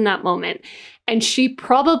was in that moment. And she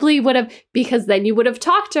probably would have, because then you would have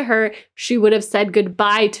talked to her, she would have said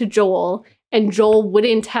goodbye to Joel, and Joel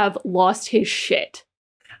wouldn't have lost his shit.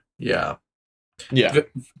 Yeah. Yeah.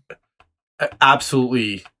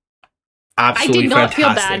 Absolutely. I did not fantastic.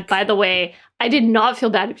 feel bad, by the way. I did not feel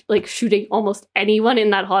bad like shooting almost anyone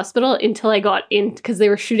in that hospital until I got in, because they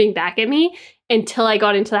were shooting back at me, until I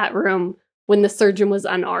got into that room when the surgeon was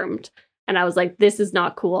unarmed. And I was like, this is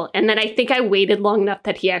not cool. And then I think I waited long enough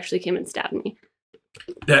that he actually came and stabbed me.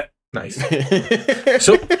 Nice.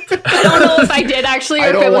 So I don't know if I did actually, or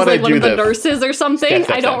if it was like one of the nurses or something.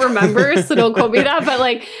 I don't remember, so don't quote me that. But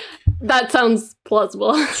like, that sounds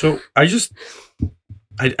plausible. So I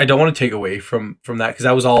don't want to take away from that, because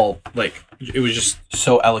that was all like, it was just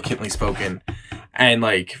so eloquently spoken and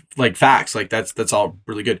like facts. Like that's all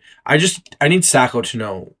really good. I need Sacco to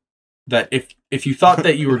know that if you thought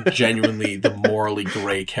that you were genuinely the morally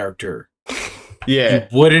gray character, you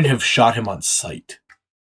wouldn't have shot him on sight.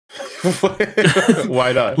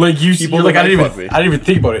 Why not? Like you're like, I didn't even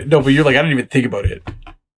think about it. No, but you're like, I didn't even think about it.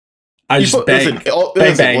 I just bang,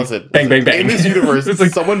 bang, bang. In this universe, it's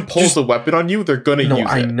like, someone pulls a weapon on you, they're gonna use it.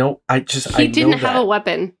 I know. He didn't have a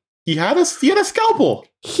weapon. He had a scalpel.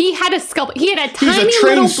 He had a scalpel. He had a He's tiny a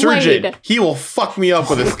trained little surgeon. blade. He will fuck me up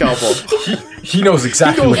with a scalpel. He knows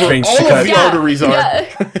exactly what veins to all cut. of the arteries are.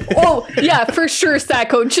 Oh, yeah, for sure,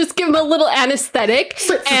 Sacco. Just give him a little anesthetic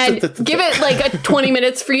and give it like a 20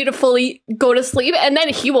 minutes for you to fully go to sleep, and then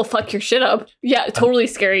he will fuck your shit up. Yeah, totally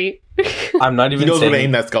scary. I'm not even He knows saying, where to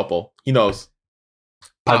aim that scalpel. He knows.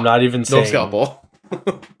 I'm not even saying no scalpel.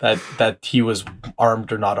 that he was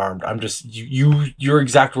armed or not armed. I'm just your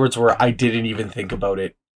exact words were, I didn't even think about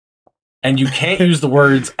it. And you can't use the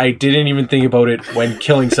words, I didn't even think about it, when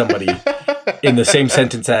killing somebody in the same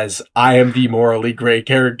sentence as, I am the morally gray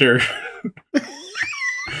character.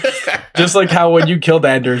 Just like how when you killed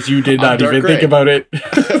Anders, you did not even think about it.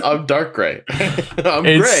 I'm dark gray.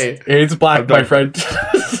 Gray. It's black, my friend.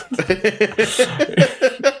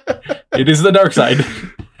 It is the dark side.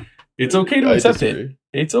 It's okay to accept it.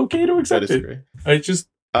 It's okay to accept it. I just,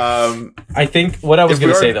 I think what I was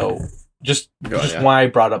going to say though, just why I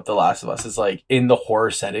brought up The Last of Us is like, in the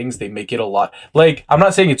horror settings, they make it a lot, like, I'm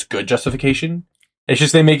not saying it's good justification. It's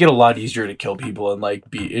just they make it a lot easier to kill people and like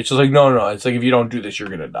it's just like, no. It's like, if you don't do this, you're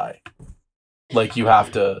going to die. Like, you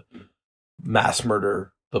have to mass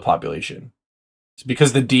murder the population. It's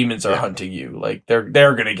because the demons are hunting you. Like, they're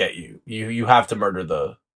going to get you. You have to murder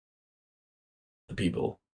the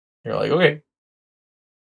people. You're like, okay.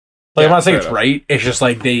 Like, I'm not saying it's right. It's just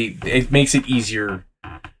like it makes it easier.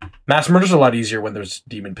 Mass murder's a lot easier when there's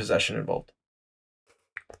demon possession involved.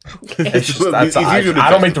 It's just, I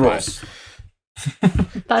don't make the rules.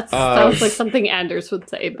 That sounds like something Anders would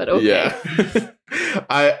say, but okay. Yeah.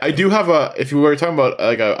 I do have if we were talking about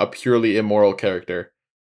like a purely immoral character,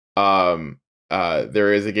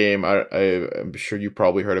 there is a game I'm sure you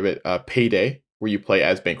probably heard of it, Payday, where you play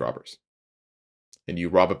as bank robbers, and you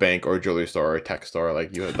rob a bank or a jewelry store or a tech store.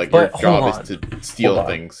 Like your job is to steal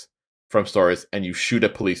things from stores, and you shoot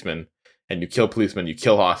at policemen, and you kill policemen, you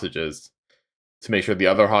kill hostages to make sure the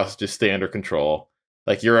other hostages stay under control.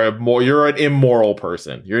 Like you're an immoral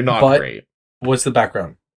person. You're not great. What's the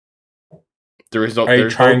background? There's no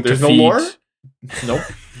more. Nope.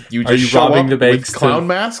 Are you robbing the banks with clown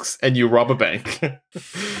masks and you rob a bank?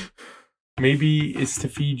 Maybe it's to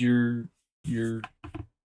feed your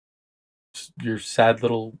sad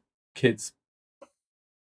little kids.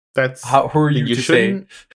 That's who are you to say?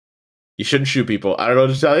 You shouldn't shoot people. I don't know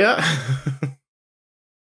what to tell you.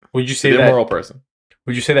 Would you say that immoral person?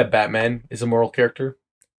 Would you say that Batman is a moral character?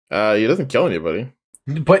 He doesn't kill anybody.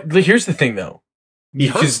 But here's the thing, though. He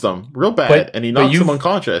hurts them real bad, and he knocks them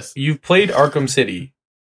unconscious. You've played Arkham City,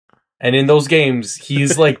 and in those games,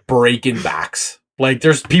 he's like breaking backs. Like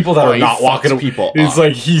there's people that are not walking people. It's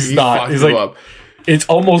like he's not. He's like up. It's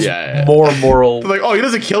almost more moral. Like, oh, he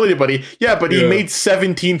doesn't kill anybody. Yeah, but he made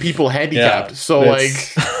 17 people handicapped. So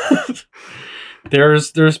like,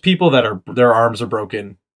 there's people that are their arms are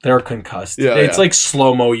broken. They're concussed. It's like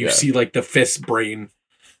slow mo. You see like the fist brain.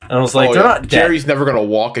 And I was like, they're not dead. Jerry's never gonna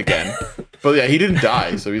walk again. But yeah, he didn't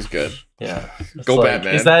die, so he's good. Yeah. Go like,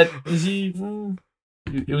 Batman. Is he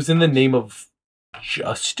it was in the name of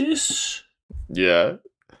justice? Yeah.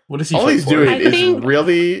 What is he? All he's doing is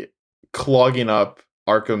really clogging up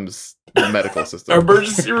Arkham's medical system.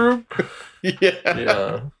 Emergency room?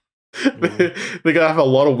 Yeah. They gotta have a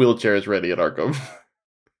lot of wheelchairs ready at Arkham.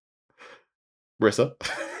 Marissa?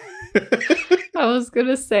 I was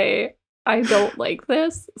gonna say I don't like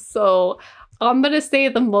this, so I'm gonna say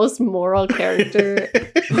the most moral character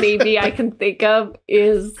maybe I can think of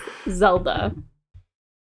is Zelda.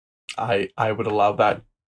 I would allow that.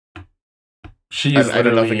 I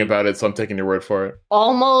know nothing about it, so I'm taking your word for it.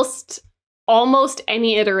 Almost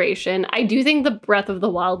any iteration. I do think the Breath of the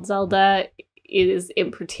Wild Zelda is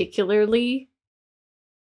in particularly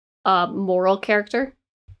a moral character.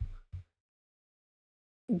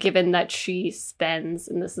 Given that she spends,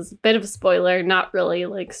 and this is a bit of a spoiler, not really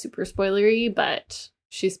like super spoilery, but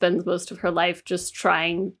she spends most of her life just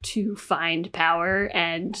trying to find power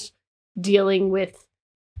and dealing with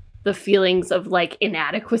the feelings of like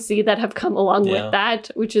inadequacy that have come along with that,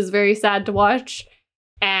 which is very sad to watch.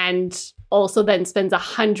 And also then spends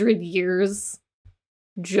 100 years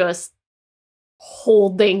just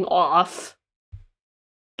holding off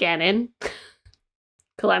Ganon,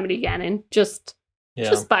 Calamity Ganon, just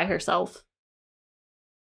by herself.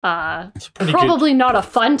 Probably not a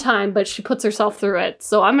fun time, but she puts herself through it.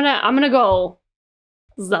 So I'm gonna go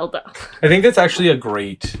Zelda. I think that's actually a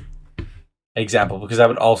great example, because I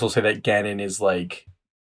would also say that Ganon is like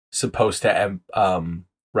supposed to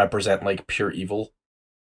represent like pure evil.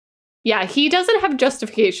 Yeah, he doesn't have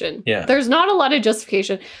justification. Yeah. There's not a lot of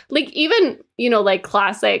justification. Like, even, like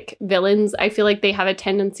classic villains, I feel like they have a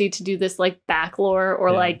tendency to do this like back lore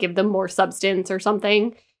or like give them more substance or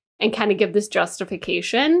something and kind of give this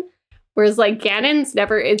justification. Whereas like Ganon's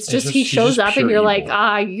never, it's just he shows up and you're evil.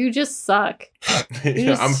 Like, you just suck. I'm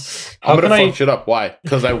gonna fuck shit up. Why?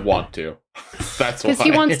 Because I want to. That's why. Because he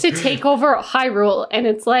wants to take over Hyrule, and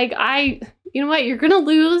it's like, you know what, you're gonna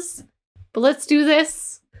lose, but let's do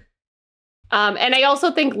this. And I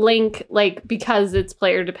also think Link, like, because it's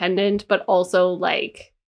player dependent, but also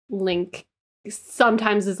like Link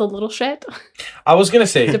sometimes is a little shit. I was gonna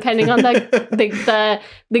say, depending on the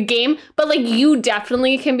game, but like you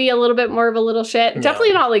definitely can be a little bit more of a little shit. Yeah.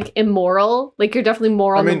 Definitely not like immoral. Like you're definitely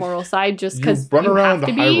more on the moral side, just because you run around the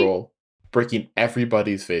Hyrule breaking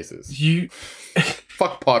everybody's faces.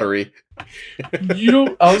 Fuck pottery.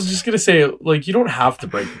 I was just gonna say, like, you don't have to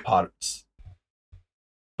break the pots.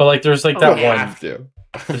 But like, there's like that one. Have to.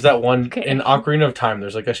 There's that one in Ocarina of Time.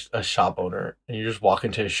 There's like a shop owner, and you just walk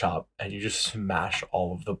into his shop and you just smash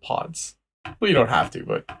all of the pots. Well, you don't have to,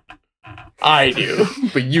 but I do.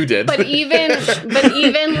 But you did. But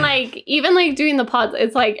even like doing the pots,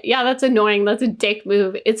 it's like, yeah, that's annoying. That's a dick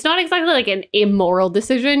move. It's not exactly like an immoral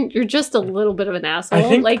decision. You're just a little bit of an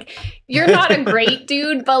asshole. Like, you're not a great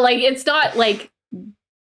dude, but like, it's not like,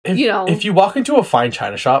 if you walk into a fine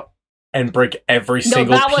china shop and break every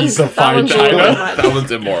single piece of fine china, that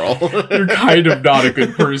one's immoral. You're kind of not a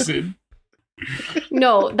good person.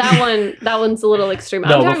 No, that one's a little extreme.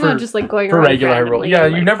 I'm talking about just like going for around regular randomly. Yeah,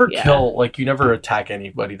 you never kill, like, you never attack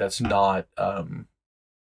anybody that's not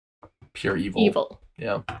pure evil. Evil.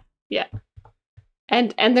 Yeah. Yeah.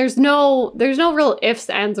 And there's no real ifs,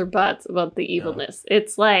 ands, or buts about the evilness.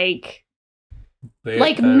 It's like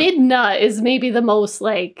Midna is maybe the most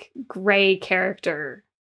like gray character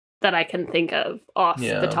that I can think of off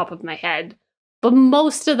the top of my head. But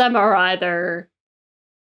most of them are either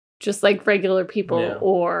just like regular people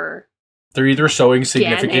or they're either so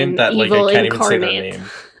insignificant that like I can't even say their name.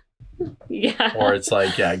 Yeah. Or it's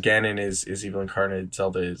like, Ganon is evil incarnate,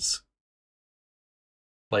 Zelda is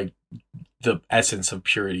like the essence of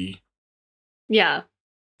purity. Yeah.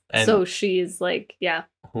 And so she's like,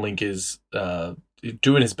 Link is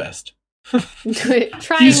doing his best.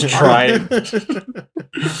 Trying. He's trying.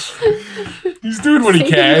 He's doing what he can.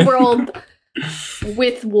 Saving the world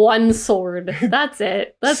with one sword. That's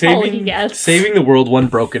it. That's all he gets. Saving the world one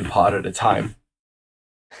broken pot at a time.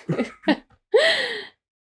 I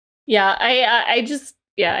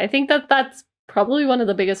think that's probably one of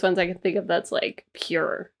the biggest ones I can think of that's like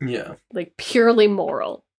pure. Yeah. Like purely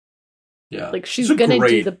moral. Yeah. Like she's gonna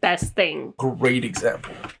do the best thing. Great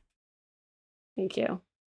example. Thank you.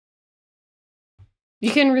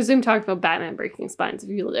 You can resume talking about Batman breaking spines if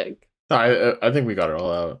you like. I think we got it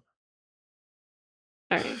all out.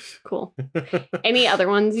 Alright, cool. Any other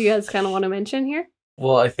ones you guys kind of want to mention here?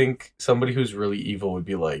 Well, I think somebody who's really evil would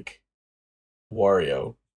be like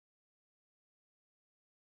Wario.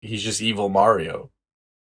 He's just evil Mario.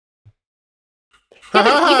 Yeah,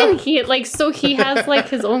 but even he he has like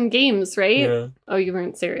his own games, right? Yeah. Oh, you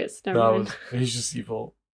weren't serious. Never mind. He's just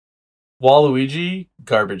evil. Waluigi,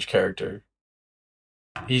 garbage character.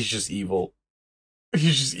 He's just evil.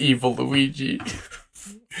 He's just evil Luigi.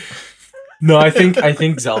 No, I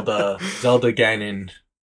think Zelda, Ganon,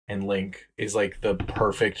 and Link is like the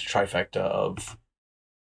perfect trifecta of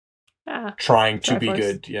trying to be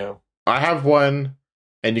good. Yeah. I have one,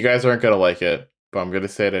 and you guys aren't gonna like it, but I'm gonna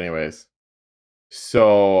say it anyways.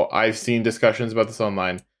 So I've seen discussions about this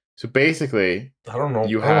online. So basically, I don't know.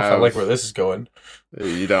 I don't know if I like where this is going.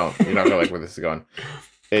 You don't. You're not gonna like where this is going.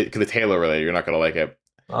 Because it's Halo related. You're not gonna like it.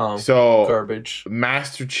 So garbage.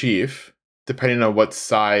 Master Chief, depending on what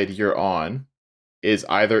side you're on, is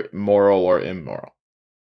either moral or immoral.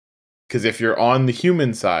 Because if you're on the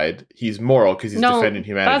human side, he's moral because he's defending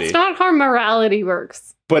humanity. That's not how morality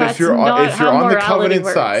works. But if you're on the Covenant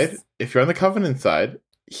side, as far as the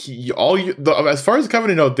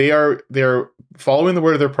Covenant know, they are following the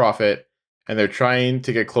word of their prophet, and they're trying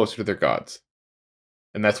to get closer to their gods,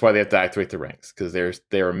 and that's why they have to activate the rings, because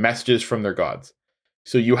they are messages from their gods.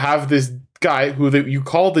 So you have this guy who you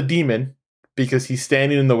call the demon because he's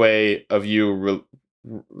standing in the way of you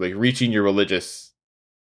reaching your religious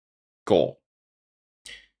goal.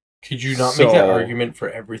 Could you not make that argument for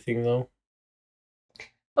everything though?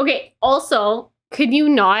 Okay, also, could you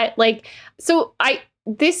not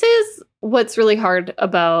this is what's really hard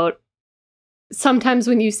about sometimes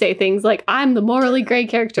when you say things like, I'm the morally gray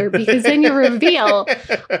character, because then you reveal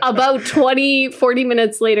about 20, 40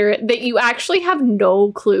 minutes later that you actually have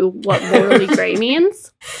no clue what morally gray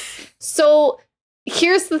means. So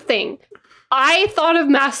here's the thing. I thought of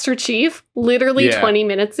Master Chief literally 20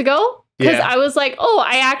 minutes ago, because I was like,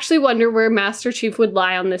 I actually wonder where Master Chief would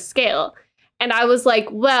lie on this scale. And I was like,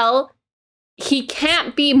 well, he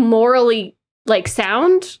can't be morally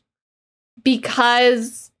sound,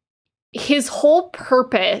 because his whole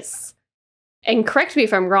purpose, and correct me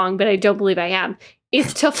if I'm wrong, but I don't believe I am,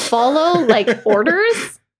 is to follow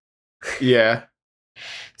orders. Yeah.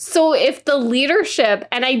 So if the leadership,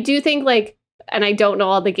 and I do think and I don't know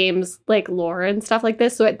all the games lore and stuff like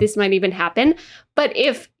this, so this might even happen, but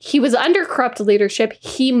if he was under corrupt leadership,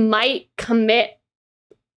 he might commit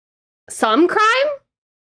some crime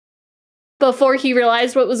before he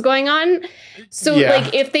realized what was going on. So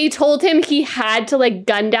if they told him he had to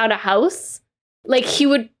gun down a house, he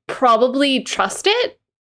would probably trust it.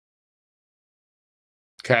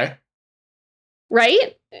 Okay.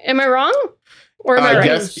 Right? Am I wrong? Or am I right?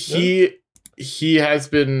 Yes, he has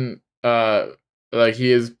been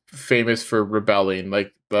he is famous for rebelling. Some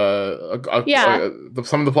of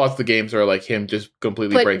the plots of the games are him just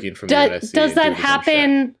completely breaking from the NSC. Does that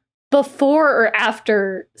happen before or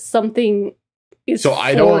after something is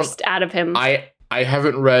forced out of him? I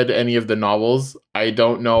haven't read any of the novels. I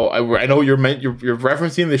don't know. I know you're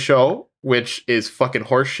referencing the show, which is fucking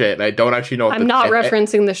horseshit, and I don't actually know. I'm not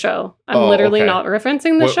referencing the show. I'm literally not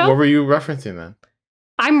referencing the show. What were you referencing then?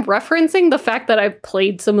 I'm referencing the fact that I've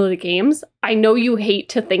played some of the games. I know you hate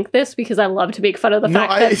to think this because I love to make fun of the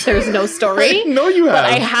fact that there's no story. No, you have. But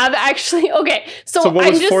I have actually. Okay, so what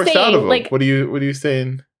I'm was just forced saying, out of him? What are you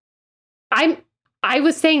saying? I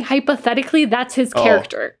was saying hypothetically that's his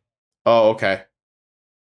character. Oh, okay.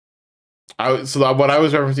 What I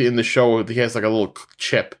was referencing in the show, he has like a little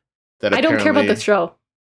chip that I don't care about the show.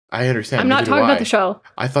 I understand. I'm not talking about the show.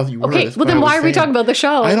 I thought you were. Okay, well then why are we talking about the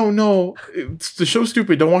show? I don't know. The show's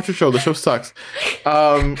stupid. Don't watch the show. The show sucks.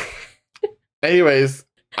 Anyways,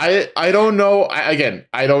 I don't know. I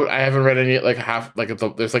haven't read any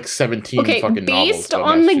there's like 17 fucking novels. Based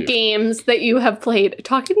on the games that you have played,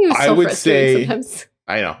 talking to you is so frustrating sometimes.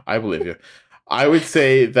 I know. I believe you. I would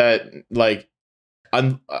say that like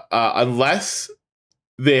unless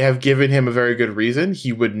they have given him a very good reason,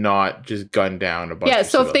 he would not just gun down a bunch of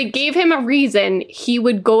so if they gave him a reason, he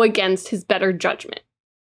would go against his better judgment.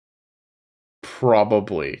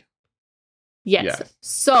 Probably. Yes.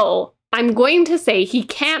 So I'm going to say he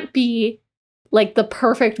can't be like the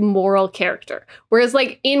perfect moral character. Whereas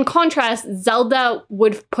like in contrast, Zelda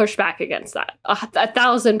would push back against that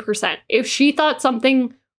 1,000%. If she thought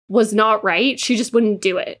something was not right, she just wouldn't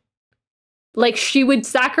do it. Like, she would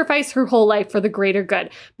sacrifice her whole life for the greater good.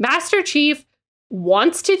 Master Chief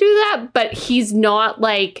wants to do that, but he's not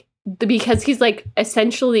like, because he's like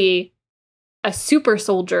essentially a super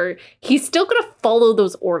soldier, he's still going to follow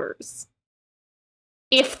those orders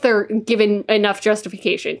if they're given enough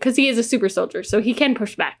justification, because he is a super soldier, so he can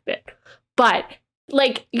push back a bit. But,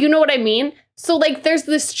 like, you know what I mean? So, like, there's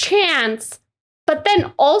this chance, but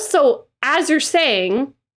then also, as you're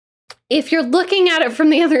saying, if you're looking at it from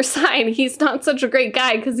the other side, he's not such a great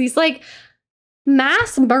guy because he's like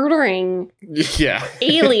mass murdering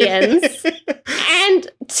aliens.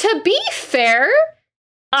 And to be fair,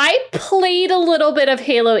 I played a little bit of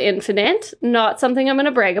Halo Infinite, not something I'm going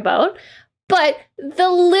to brag about, but the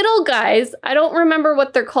little guys, I don't remember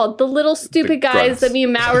what they're called, the little stupid guys that me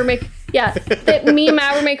and Matt were making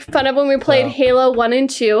fun of when we played Halo 1 and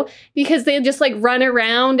 2 because they just like run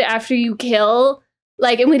around after you kill.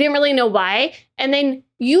 Like, and we didn't really know why. And then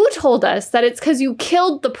you told us that it's because you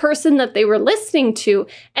killed the person that they were listening to.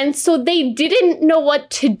 And so they didn't know what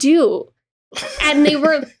to do. And they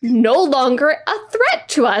were no longer a threat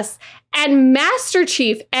to us. And Master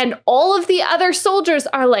Chief and all of the other soldiers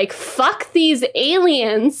are like, fuck these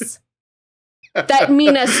aliens that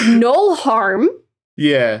mean us no harm.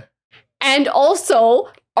 Yeah. And also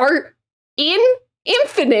are in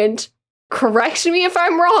Infinite, correction me if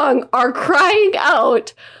I'm wrong, are crying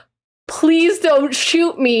out, please don't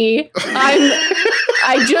shoot me.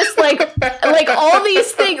 I just like all these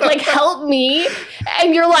things, like, help me.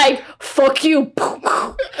 And you're like, fuck you.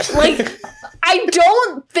 Like, I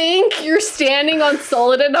don't think you're standing on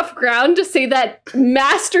solid enough ground to say that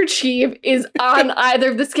Master Chief is on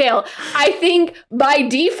either of the scale. I think by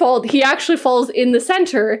default, he actually falls in the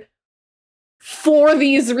center for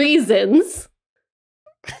these reasons.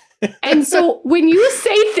 And so when you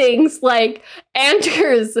say things like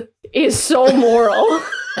Anders is so moral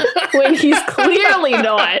when he's clearly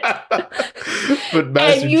not,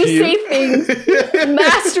 and you say things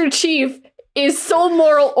Master Chief is so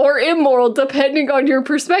moral or immoral depending on your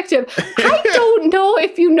perspective, I don't know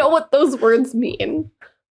if you know what those words mean.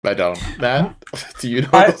 I don't. Matt, do you know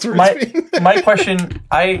what those words mean? My question,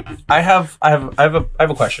 I have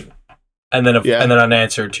a question. And then an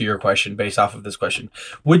answer to your question based off of this question.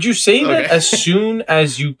 Would you say that as soon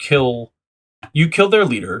as you kill their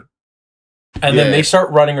leader, and then they start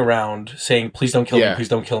running around saying, please don't kill me, please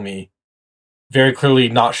don't kill me, very clearly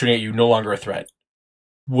not shooting at you, no longer a threat,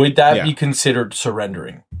 would that be considered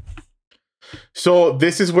surrendering? So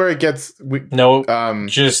this is where it gets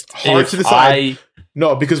just hard to decide.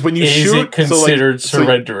 No, because when you shoot, is it considered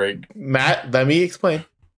surrendering? Matt, let me explain.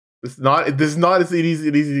 This is not an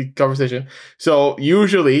easy conversation. So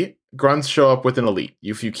usually grunts show up with an elite.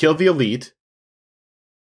 If you kill the elite,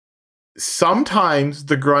 sometimes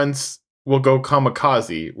the grunts will go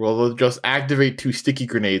kamikaze, where they'll just activate 2 sticky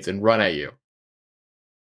grenades and run at you.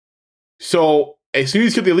 So as soon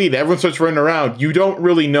as you kill the elite, everyone starts running around. You don't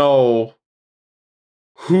really know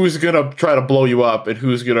who's gonna try to blow you up and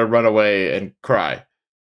who's gonna run away and cry.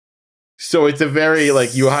 So it's a very,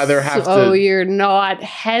 like, you either have to... Oh, you're not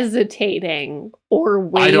hesitating or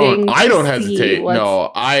waiting I don't hesitate.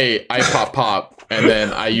 No, I pop, and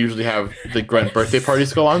then I usually have the grunt birthday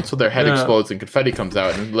parties go on, so their head explodes and confetti comes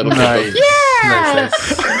out, and little kid goes... Yeah!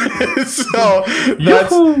 So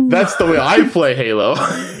that's the way I play Halo.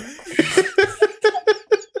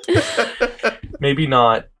 Maybe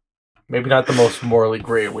not the most morally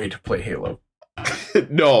great way to play Halo.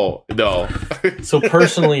 No. So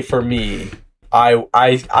personally, for me,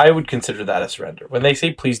 I would consider that a surrender. When they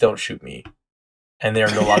say "please don't shoot me," and they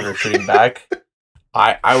are no longer shooting back,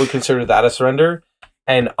 I would consider that a surrender.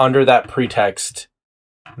 And under that pretext,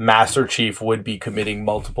 Master Chief would be committing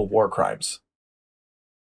multiple war crimes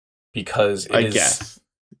because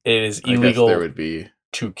it is I guess illegal there would be.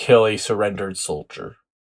 to kill a surrendered soldier,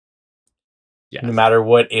 Yes. no matter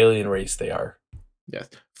what alien race they are. Yes.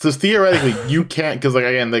 So theoretically, you can't, because like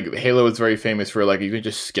again, like Halo is very famous for like you can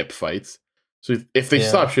just skip fights. So if they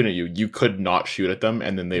stop shooting at you, you could not shoot at them,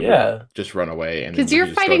 and then they would just run away. And because you're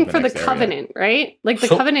fighting for the Covenant, right? Like the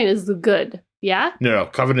Covenant is the good. Yeah. No,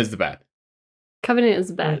 Covenant is the bad. Covenant is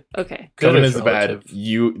the bad. Okay. Covenant is the bad.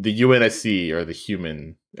 The UNSC or the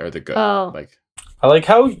human are the good. Oh. Like I like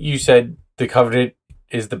how you said the Covenant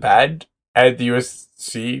is the bad, and the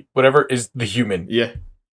USC whatever is the human. Yeah.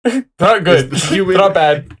 They're not good. They're not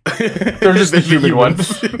bad. They're just the human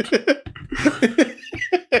ones.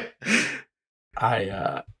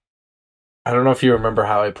 I don't know if you remember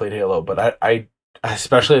how I played Halo, but I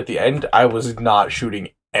especially at the end, I was not shooting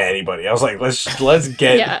anybody. I was like, let's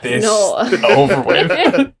get this over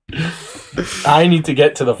with. I need to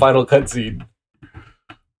get to the final cutscene.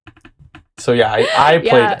 So yeah, I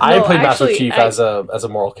played Master Chief as a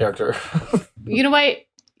moral character. You know what?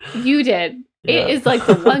 You did. It is like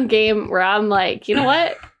the one game where I'm like, you know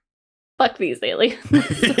what? Fuck these aliens.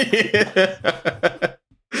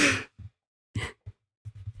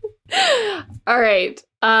 All right.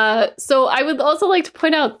 So I would also like to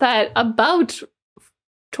point out that about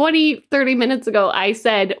 20-30 minutes ago, I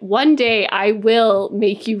said, one day I will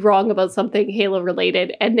make you wrong about something Halo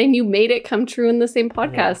related. And then you made it come true in the same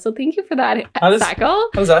podcast. Yeah. So thank you for that, Sacco. How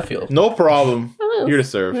does that feel? No problem. Here to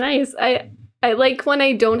serve. Nice. I like when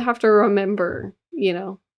I don't have to remember,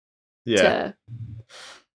 Yeah.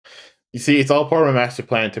 You see, it's all part of my master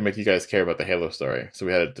plan to make you guys care about the Halo story. So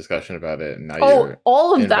we had a discussion about it, and now you're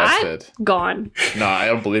all of invested. That gone. No, I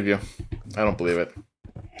don't believe you. I don't believe it.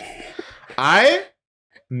 I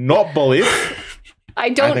not believe. I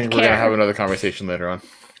don't think care. We're gonna have another conversation later on.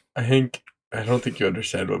 I don't think you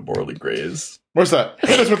understand what morally gray is. What's that?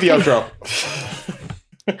 Hit us with the outro.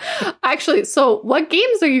 Actually, so what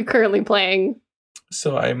games are you currently playing?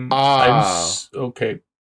 So I'm okay.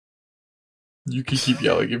 You can keep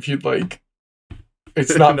yelling if you'd like.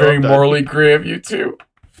 It's not very morally gray of you to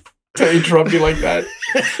interrupt me like that.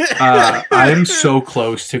 I'm so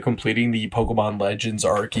close to completing the Pokemon Legends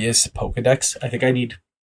Arceus Pokedex. I think I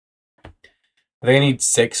need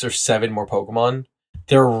 6 or 7 more Pokemon.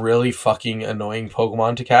 They're really fucking annoying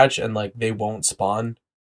Pokemon to catch, and like they won't spawn.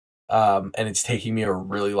 And it's taking me a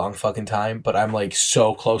really long fucking time, but I'm like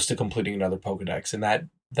so close to completing another Pokedex, and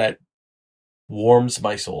that warms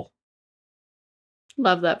my soul.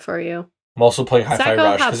 Love that for you. I'm also playing Hi-Fi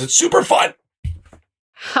Rush because it's super fun.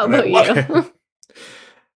 How about you?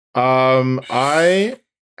 I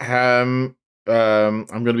am.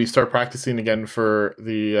 I'm going to start practicing again for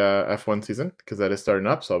the F1 season because that is starting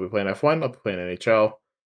up. So I'll be playing F1. I'll be playing NHL.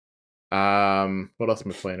 What else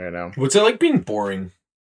am I playing right now? What's it like being boring?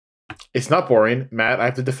 It's not boring, Matt. I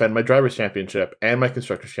have to defend my driver's championship and my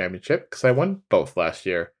constructor's championship because I won both last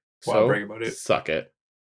year. Wow, so bragging about it. Suck it.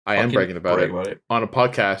 I am bragging about it on a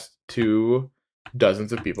podcast to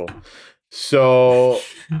dozens of people. So,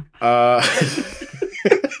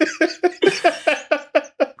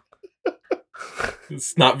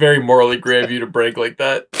 it's not very morally gray of you to brag like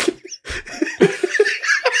that. I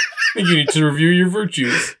think you need to review your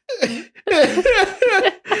virtues.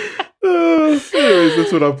 Anyways,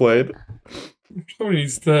 that's what I'm playing. Somebody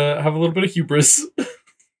needs to have a little bit of hubris.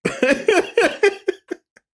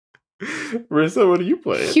 Marissa, what are you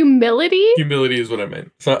playing? Humility? Humility is what I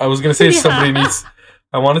meant. So I was going to say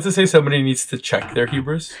I wanted to say somebody needs to check their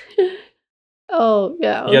hubris. Oh,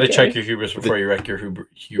 yeah. You got to check your hubris before you wreck your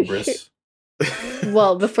hubris.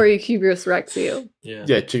 Well, before your hubris wrecks you. Yeah.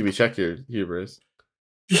 Yeah, check your hubris.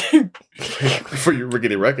 Before you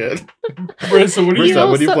rickety wreck it. Marissa, what are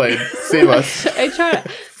you playing? Save us. I try.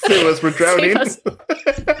 Save us, we're drowning.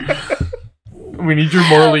 We need your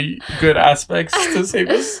morally good aspects to save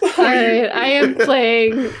us. Alright, I am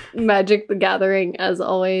playing Magic the Gathering as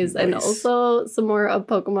always, and also some more of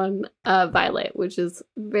Pokemon Violet, which is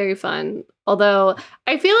very fun. Although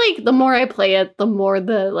I feel like the more I play it, the more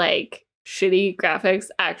the like shitty graphics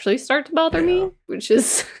actually start to bother me, which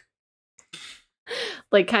is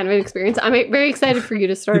like kind of an experience. I'm very excited for you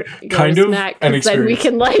to start kind of Snack, because then we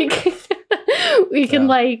can like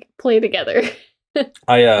like play together.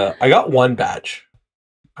 I got one badge.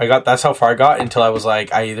 That's how far I got until I was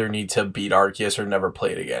like, I either need to beat Arceus or never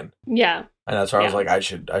play it again. Yeah. And that's where I was like, I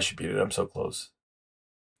should beat it. I'm so close.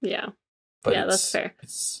 Yeah. But yeah, that's fair.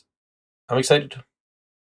 I'm excited.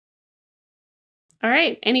 All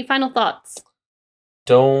right. Any final thoughts?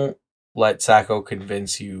 Don't let Sacco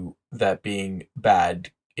convince you that being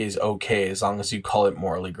bad is okay as long as you call it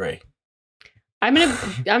morally gray. I'm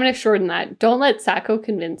gonna shorten that. Don't let Sacco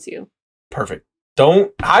convince you. Perfect.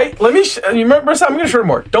 Don't. Let me. You remember? I'm going to show her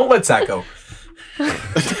more. Don't let Zach go.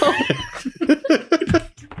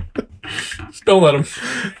 Don't let him.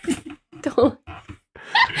 Don't.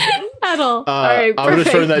 At all. All right. I'm going to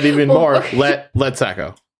shorten that even more. Let Zach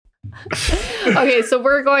go. Okay, so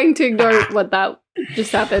we're going to ignore what that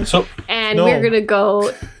just happened. We're going to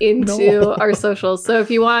go into our socials. So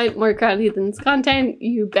if you want more Crown Heathens content,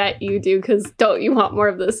 you bet you do, because don't you want more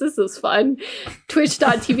of this? This is fun.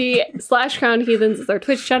 Twitch.tv/Crown Heathens is our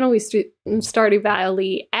Twitch channel. We start Stardew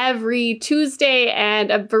Valley every Tuesday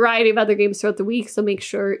and a variety of other games throughout the week. So make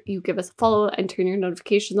sure you give us a follow and turn your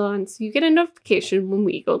notifications on so you get a notification when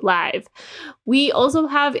we go live. We also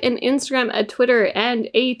have an Instagram, a Twitter, and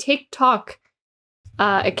a TikTok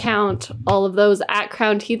account, all of those at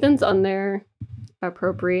Crowned Heathens on their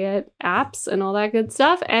appropriate apps and all that good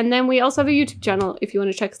stuff. And then we also have a YouTube channel if you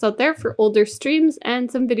want to check us out there for older streams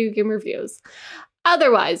and some video game reviews.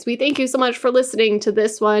 Otherwise, we thank you so much for listening to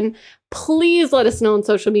this one. Please let us know on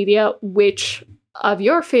social media which of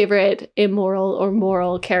your favorite immoral or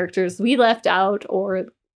moral characters we left out or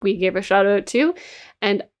we gave a shout out to.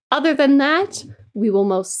 And other than that, we will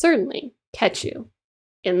most certainly catch you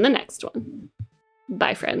in the next one.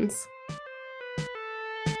 Bye, friends.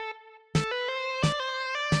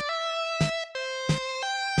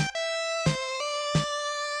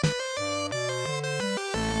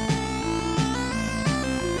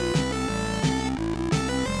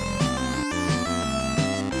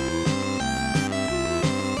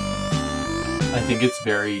 I think it's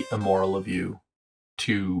very immoral of you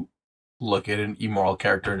to look at an immoral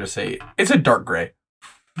character and just say, it's a dark gray.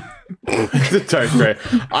 It's a dark gray.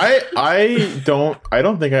 I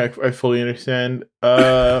don't think I fully understand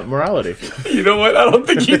morality. You know what? I don't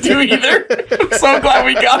think you do either. I'm so glad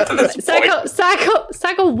we got to this point.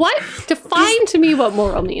 Sacco, what? Define to me what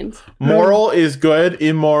moral means. Moral is good,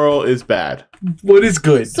 immoral is bad. What is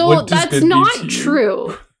good? So that's not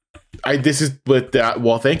true.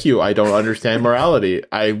 Well, thank you. I don't understand morality.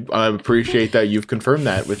 I appreciate that you've confirmed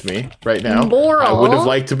that with me right now. Moral. I would have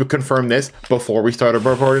liked to confirm this before we started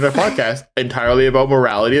recording a podcast entirely about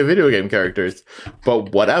morality of video game characters.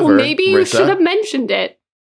 But whatever. Well, maybe you should have mentioned it.